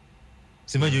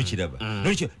simanyi okiraba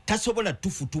nolwekyo tasobola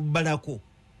tufutubbalako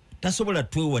tasobola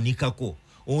twewanikako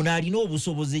ono alina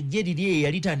obusobozi ejje liri eyo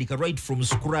yalitandika right from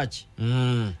scratch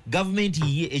gavumenti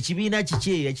ye ekibiina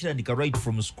kiki yakitandika right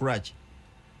from scratch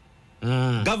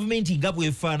gavumenti nga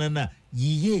bwefaanana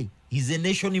yiye is a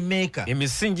nation maker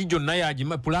emisingi gyonna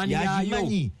yagima pulaani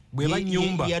yayo bweba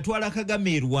nnyumba yatwala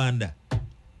Kagame e Rwanda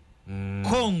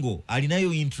Congo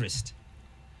alinayo interest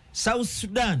South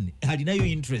Sudan alinayo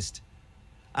interest.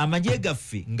 Amagye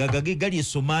gaffe nga gali e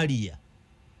Somalia.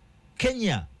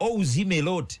 Kenya owuzima a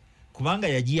lot kubanga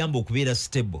yagiyamba okubeera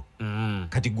stable.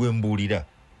 Kati gwe mbuulira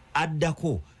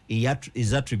addako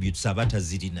is attributes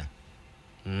abatazirina.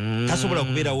 Tasobola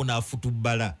kubeerawo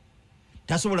n'afutubbala.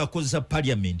 Tasobola kukozesa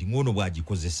parliament ng'ono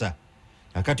bw'agikozesa.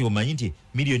 Akati omanyi nti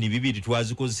milioni 2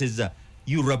 twazikozesezza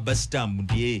you rubber stamp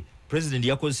nti president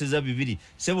yakozesezza 2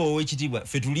 sebo ow'ekitiibwa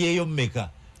ffe tulyeyo mmeka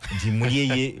nti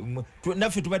mulyeye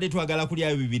naffe tubadde twagala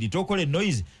kulyayo 2 tokole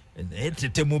noise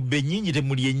temubbe nnyingi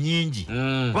temulye nnyingi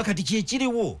wakati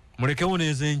kyekiriwo mulekewo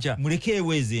n'ezenkya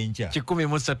mulekeewo ezenkya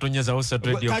 103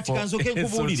 radio kati kansoke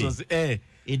nkubuulire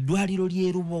eddwaliro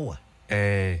ly'e Lubowa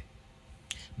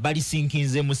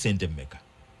balisinkinzemu sente mmeka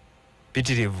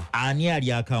pitirivu ani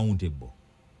ali accountable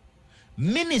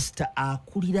Minister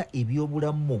akulira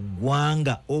ebyobulamu mu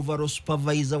ggwanga overall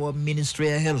supervisor wa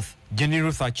Ministry of Health Jenny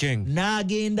Ruth Acheng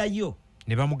n'agendayo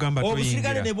ne bamugamba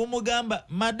obusirikale ne bumugamba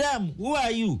madam who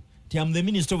are you I'm the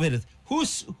Minister of Health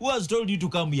who has told you to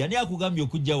come here ani akugambye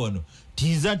okujja wano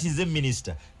tize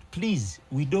minister please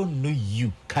we don't know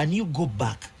you can you go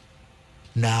back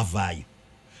n'avaayo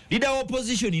leader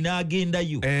opposition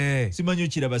n'agendayo simanyi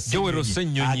okiraba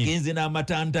agenze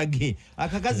n'amatanta ge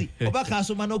akakazi oba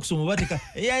kasoma n'okusoma bateka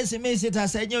SMS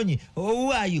etaasa Nnyonyi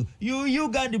who are you you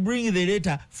can't bring the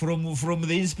letter from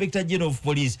the Inspector General of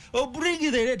Police or bring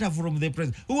the letter from the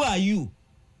president who are you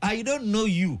I don't know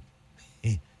you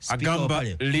agamba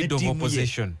leader of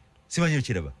opposition simanyi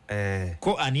okiraba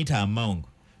ko Anita Among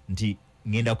nti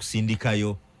ngenda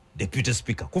kusindikayo Deputy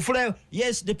Speaker kufulayo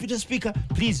yes Deputy Speaker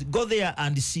please go there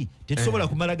and see tetusobola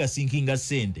kumala gasinkinga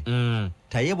sente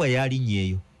tayebwa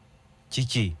yalinyeeyo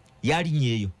kiki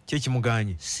yalinyeeyo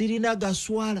kyekimuganye sirina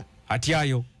gaswala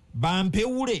atyayo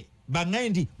bampewule bangaye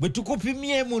nti bwe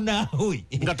tukupimyemu naawe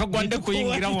nga togwadde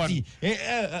kuyingira wano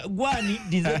gwani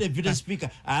dize Deputy Speaker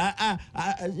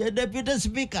Deputy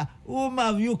Speaker whom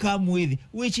have you come with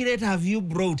which letter have you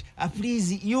brought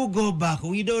please you go back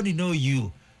we don't know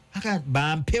you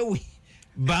bampewe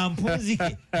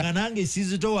bampunzike nga nange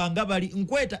sizitowanga bali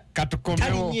nkweta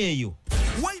talinyeeyo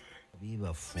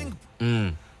Beebafu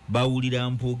bawulira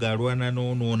mpuuga alwana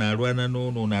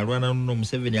n'ono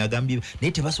Museveni agambye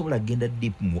naye tebasobola kugenda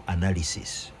deep mu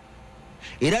analysis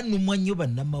era nnumwa nnyo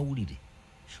bannamawulire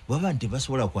bwaba nti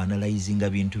tebasobola kuanalyzinga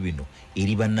bintu bino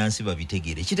eri bannansi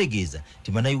babitegeere kitegeeza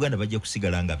ti bannayuganda bajja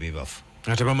kusigala nga beebafu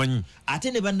ate bamanyi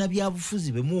ate ne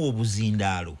bannabyabufuzi bemuwa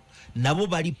obuzindaalo nabo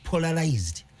bali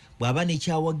polarized bwaba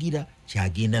nekyawagira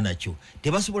kyagenda nakyo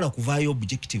tebasobola kuvaayo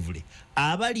objectively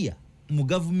abalya mu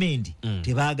gavumenti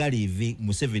tebaagala eve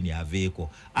Museveni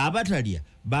aveeko abatalya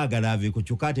baagala aveeko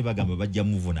kyokka ate bagamba bajja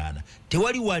muvunaana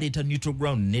tewali waleeta neutral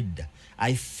ground nedda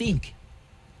I think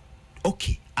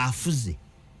okay afuze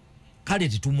kale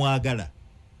tetumwagala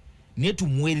ne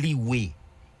tumweliwe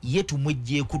ye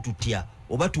tumwejjeeko tutya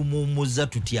oba tumuwummuza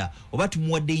tutya oba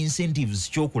tumuwadde incentives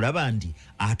kyokulaba nti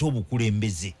ate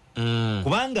obukulembeze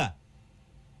kubanga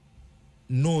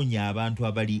noonya abantu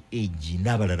abali age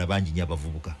n'abalala bangi nnyo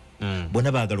abavubuka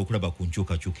bonna baagala okulaba ku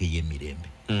nkyukakyuka ey'emirembe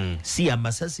si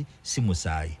amasasi si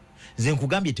musaayi nze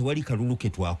nkugambye tewali kalulu ke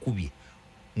twakubye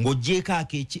ng'oggyeko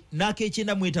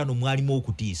n'akekyenda mu etaano mwalimu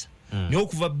okutiisa naye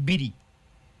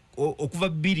okuva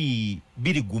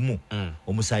bbiri gumu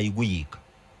omusaayi guyiika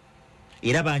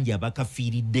era bangi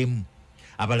abakafiiriddemu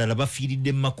abalala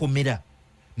bafiiridde mu makomera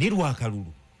ne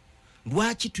lwakalulu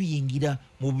lwaki tuyingira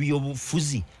mu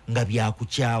byobufuzi nga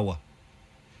byakukyawa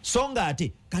so nga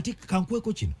ate kati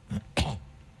kankweko kino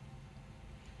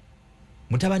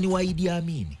mutabani wa Idi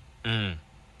Amin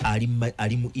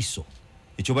ali mu iso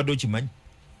ekyo badde okimanyi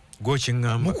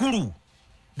gwokiŋŋamba mukulu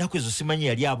naku ezo simanyi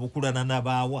yali abukulana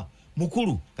nabaawa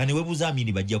mukulu kani webuuza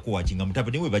Amini bajja kuwakinga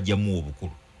mutabani we bajja muwa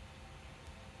obukulu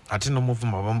ate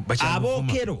nomuvuma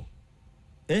abookero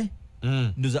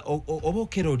ndoza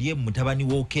obookero lye mutabani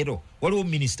wookero waliwo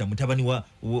minisita mutabani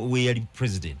we yali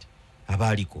president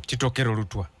abaaliko titokero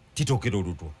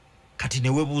lutwa kati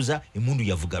newebuuza emundu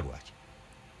yavuga lwaki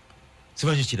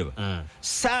simanyi kiraba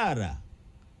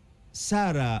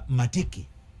Sara Mateke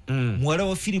muwala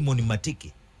wa Filimoni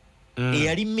Mateke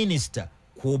eyali minisita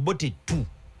ku Obote 2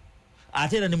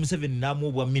 ate era ne Museveni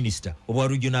n'amuwa minisita obwa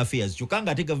regional affairs kyokka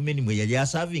nga ate gavumenti mwe yali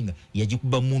asavinga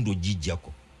yagikuba mundu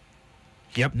ogijjako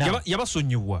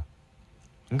yabasonyiwa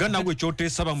nga nagwe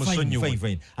kyoteesa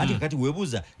bamusonyiwe ate kati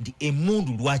webuuza nti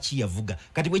emundu lwaki yavuga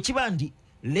kati bwe kiba nti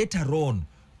later on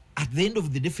at the end of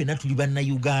the day fena tuli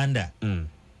bannayuganda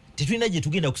tetulina gye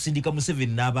tugenda kusindika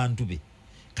Museveni n'abantu be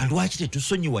kalwaki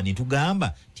tetusonyiwa ne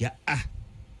tugamba ti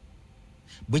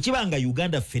bwe kibanga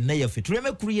Uganda fenna yaffe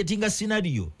tuleme creatinga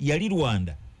scenario yali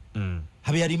Rwanda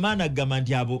Habyarimana agamba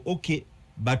nti abo okay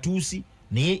batuusi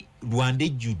naye Rwanda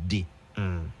ejjudde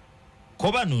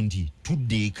ko bano nti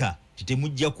tuddeeka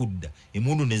titemujja kudda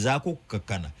emundu nezaako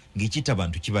kukakkana ng'ekita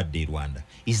bantu kibadde e Rwanda.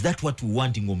 Is that what we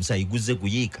want ng'omusayi guzze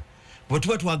kuyiika? Bwe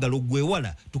tuba twagala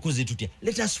ogwewala tukoze tutya?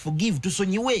 Let us forgive,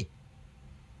 tusonyiwe.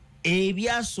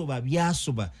 Ebyasoba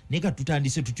byasoba naye ka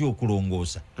tutandise tutya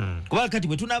okulongoosa. Kuba kati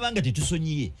bwe tunaabanga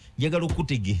tetusonyiye njagala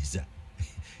okutegeeza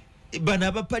bano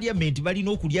aba parliament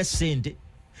balina okulya ssente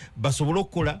basobole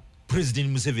okukola President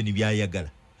Museveni byayagala.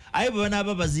 Aye bwe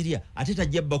banaaba bazirya ate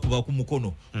tajja bakuba ku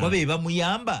mukono kuba be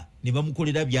bamuyamba ne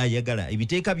bamukolera byayagala.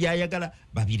 Ebiteeka byayagala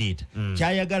babireeta,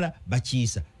 kyayagala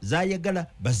bakiisa, zaayagala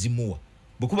bazimuwa.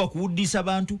 Bwekuba kuwuddisa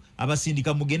abantu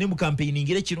abasindika mugende mu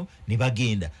campaigning kino ne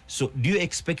bagenda. So do you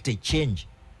expect a change?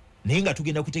 Naye nga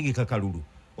tugenda kutegeka kalulu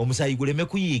omusayi guleme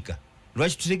kuyiika.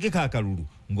 Lwaki tutegeka akalulu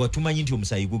nga tumanyi nti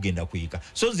omusayi gugenda kuyiika?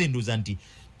 So nze nduza nti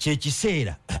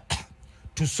kyekiseera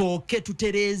tusooke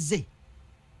tutereeze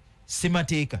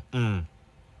semateeka.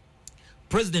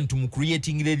 President mu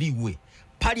creating leliwe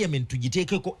parliament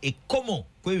tugiteekeko ekkomo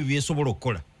kwebyo byesobola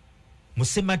okukola mu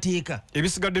semateeka.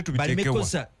 Ebisigadde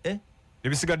tubiteekewa.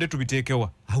 Ebisigadde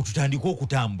tubiteekewa. Awo tutandika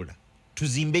okutambula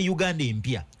tuzimbe Uganda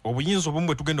empya. Obuyinza obumu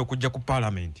bwe tugenda okujja ku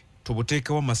parliament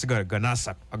tubuteekewo masiga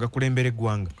ganasa agakulembera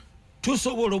eggwanga.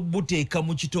 Tusobola obuteeka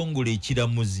mu kitongole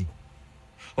ekiramuzi.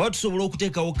 Oba tusobola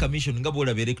okuteekawo commission nga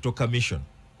bw'olaba electoral commission.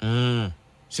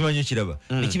 Simanyi kiraba.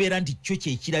 Ekibeera nti kyo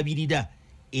kyekirabirira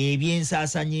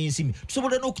ebyensaasaanya ensimi.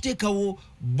 Tusobola n'okuteekawo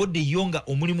body yonga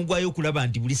omulimu gwayo okulaba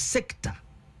nti buli sector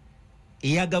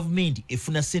eya government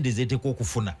efuna ssente zeeteeka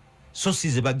okufuna. So si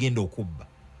ze bagenda okubba.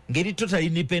 Ngeri totally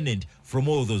independent from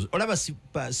all those. Olaba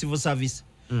civil service.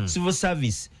 Civil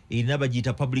service erina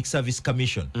bagiyita public service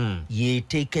commission.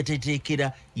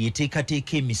 Yeteekateekera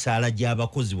emisaala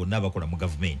gy'abakozi bonna abakola mu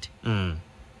government.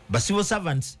 Ba civil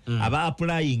servants aba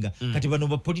applying kati bano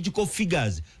ba political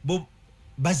figures bo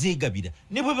bazeegabira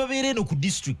ne bwe babeera eno ku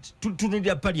district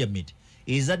tunulira parliament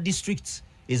eza districts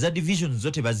eza divisions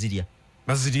zote bazirya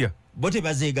bote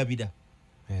bazeegabira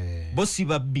bo si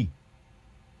babbi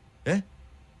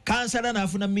kansala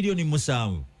naafuna milioni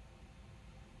 7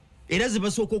 era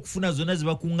zibasooka okufuna zonna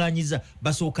zibakuŋŋaanyiza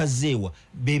basooka zeewa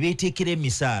bebeeteekera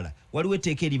emisaala waliwo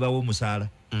etteeka eribawo omusaala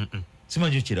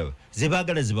simanyi kiraba ze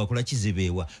baagala zibakola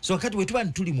kizibeewa. So kati bwe tuba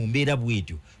tuli mu mbeera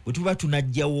bwetyo bwe tuba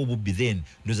tunajjawo obubbi then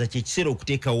ndoza kyekiseera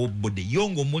okuteekawo bode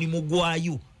yonga omulimu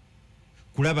gwayo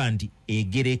kulaba nti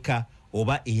egereka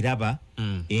oba eraba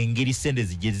engeri ssente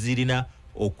gye zirina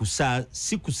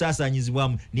si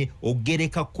kusaasaanyizibwamu ne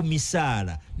ogereka ku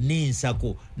misaala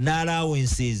n'ensako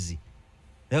n'allowances.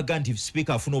 Naga nti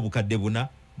speaker afuna obukadde buna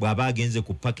bw'aba agenze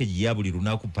ku package ya buli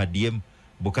lunaku padiem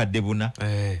bukadde buna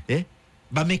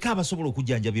bameka abasobola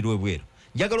okujjanjabirwa ebweru.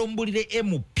 Njagala ombulire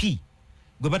MP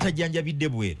gwe batajjanjabidde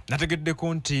bweru.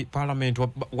 Nategeddeko nti parliament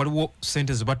waliwo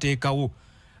ssente zibateekawo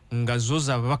nga zo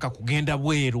zababaka kugenda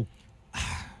bweru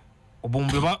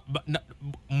obumbe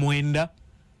 9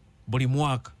 buli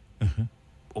mwaka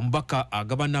omubaka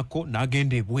agabanako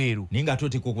n'agenda ebweru naye nga ate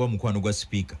oteeka okuba mukwano gwa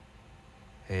speaker.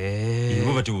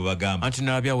 Bo bati bwebagamba anti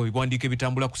nalabyawo ebiwandiiko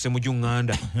ebitambula ku Ssemujju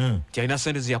Nganda ti alina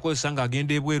ssente zeyakozesa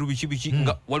ng'agenda ebweru biki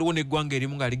nga waliwo n'eggwanga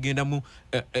erimu ng'aligendamu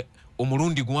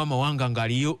omulundi gumu amawanga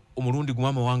ng'aliyo omulundi gumu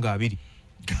amawanga 2.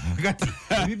 kati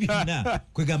ebyo byonna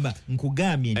kwegamba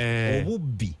nkugambye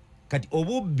obubbi kati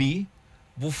obubbi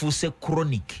bufuuse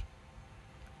chronic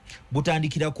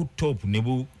butandikira ku top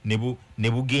ne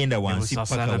bugenda wansi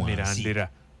paka wansi.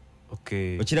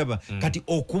 Okiraba kati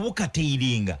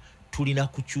okubukateiringa tulina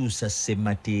kukyusa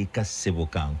semateeka ssebo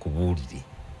kankubuulire.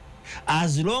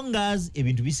 As long as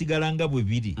ebintu bisigalanga bwe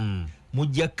biri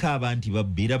mujja kaba nti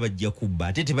babbeera bajja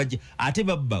kubba ate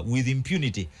babba with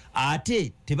impunity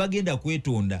ate tebagenda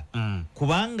kwetonda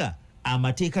kubanga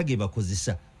amateeka ge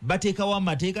bakozesa bateekawo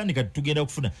amateeka ne kati tugenda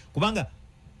kufuna kubanga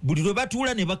buli lwe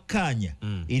batuula ne bakkaanya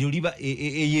eryo liba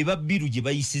ebabbiru gye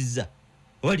bayisizza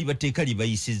oba libateeka lye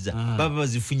bayisizza baba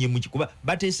bazifunye mu kikuba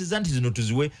bateeseza nti zino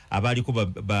tuziwe abaaliko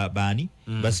baani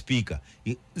basipiika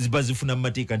bazifuna mu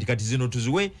mateeka nti kati zino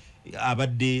tuziwe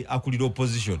abadde akulira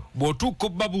opposition. Bw'otuuka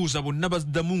babuuza bonna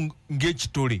baziddamu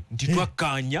ng'ekitole nti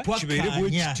twakkaanya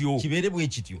kibeere bwe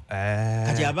kityo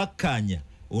kati abakkaanya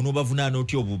ono bavunaana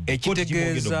otya obubbi.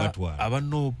 Ekitegeeza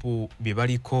abanoopu bye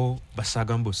baliko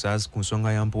basaagamu busaazi ku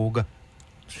nsonga ya mpuuga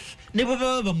ne bwe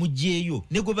baba bamugyeyo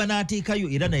ne gwe banaateekayo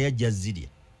era naye ajja zirya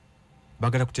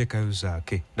bagala kuteekayo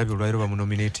zaake ndabye olwaliro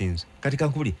bamunominatings kati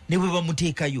kankubuli ne bwe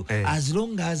bamuteekayo as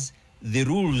long as the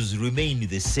rules remain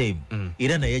the same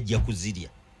era naye ajja kuzirya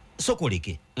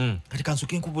sokoleke kati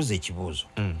kansoke nkubuuza ekibuuzo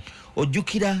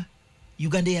ojjukira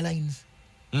Uganda Airlines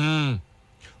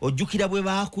ojjukira bwe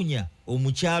baakunya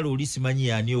omukyalo oli simanyi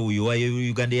yani oyo wa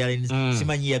UGANDA'S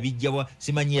simanyi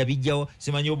yabijjawa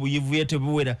simanyi obuyivu ye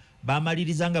tebuwera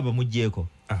bamaliriza nga bamugjeeko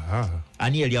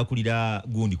ani yali akulira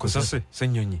gundi Kosase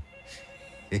Ssennyonyi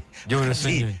Jona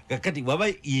Ssennyonyi kakati waba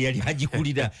yali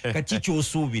agikulira kati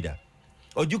kyosuubira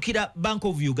ojjukira Bank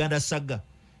of Uganda saga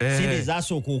sente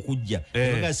zasooka okujja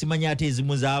nga simanyi ate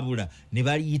ezimu zaabula ne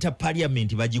bayita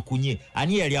parliament bagikunye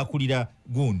ani yali akulira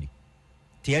gundi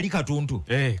teyali Katuntu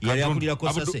yali akulira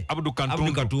Kosase Abdu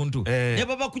Katuntu ne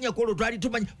babakunya kolo twali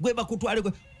tumanyi gwe bakutwale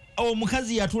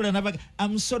omukazi yatula nabaga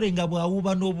amusore nga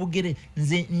bwawuba n'obugere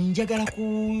nze njagala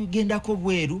kugendako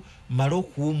bweru mala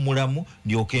okuwummulamu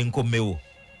ndyoke nkomewo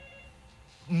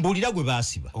mbulira gwe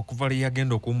baasiba okuva li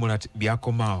yagenda okuwummula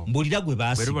byakomaawo mbulira gwe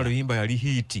baasiba bwe luyimba yali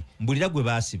hiiti mbulira gwe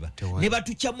baasiba ne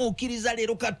batukyamukiriza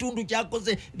leero Katuntu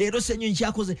kyakoze leero Ssennyonyi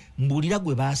kyakoze mbulira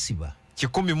gwe baasiba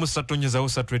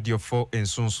 103.3 Radio 4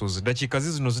 ensunsuzi dakiika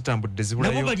zino zitambudde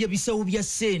zibulayo nabo balya bisawo bya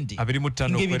ssente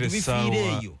 25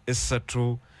 kw'essaawa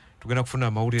essatu tugenda kufuna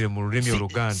amawulire mu lulimi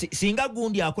Oluganda singa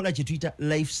gundi akola kye tuyita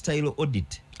lifestyle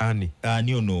audit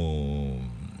ani ono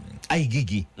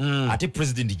ayigigi ate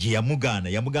president gye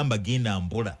yamugamba genda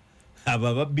mpola abo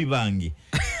ababbi bange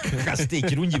kasite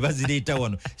ekirungi bazireeta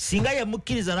wano singa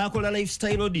yamukkiriza n'akola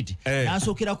lifestyle audit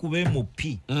n'asookera ku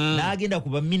MP n'agenda ku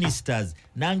ba ministers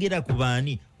n'agenda ku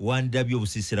baani wandabye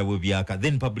obusiisira bwe byaka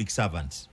then public servants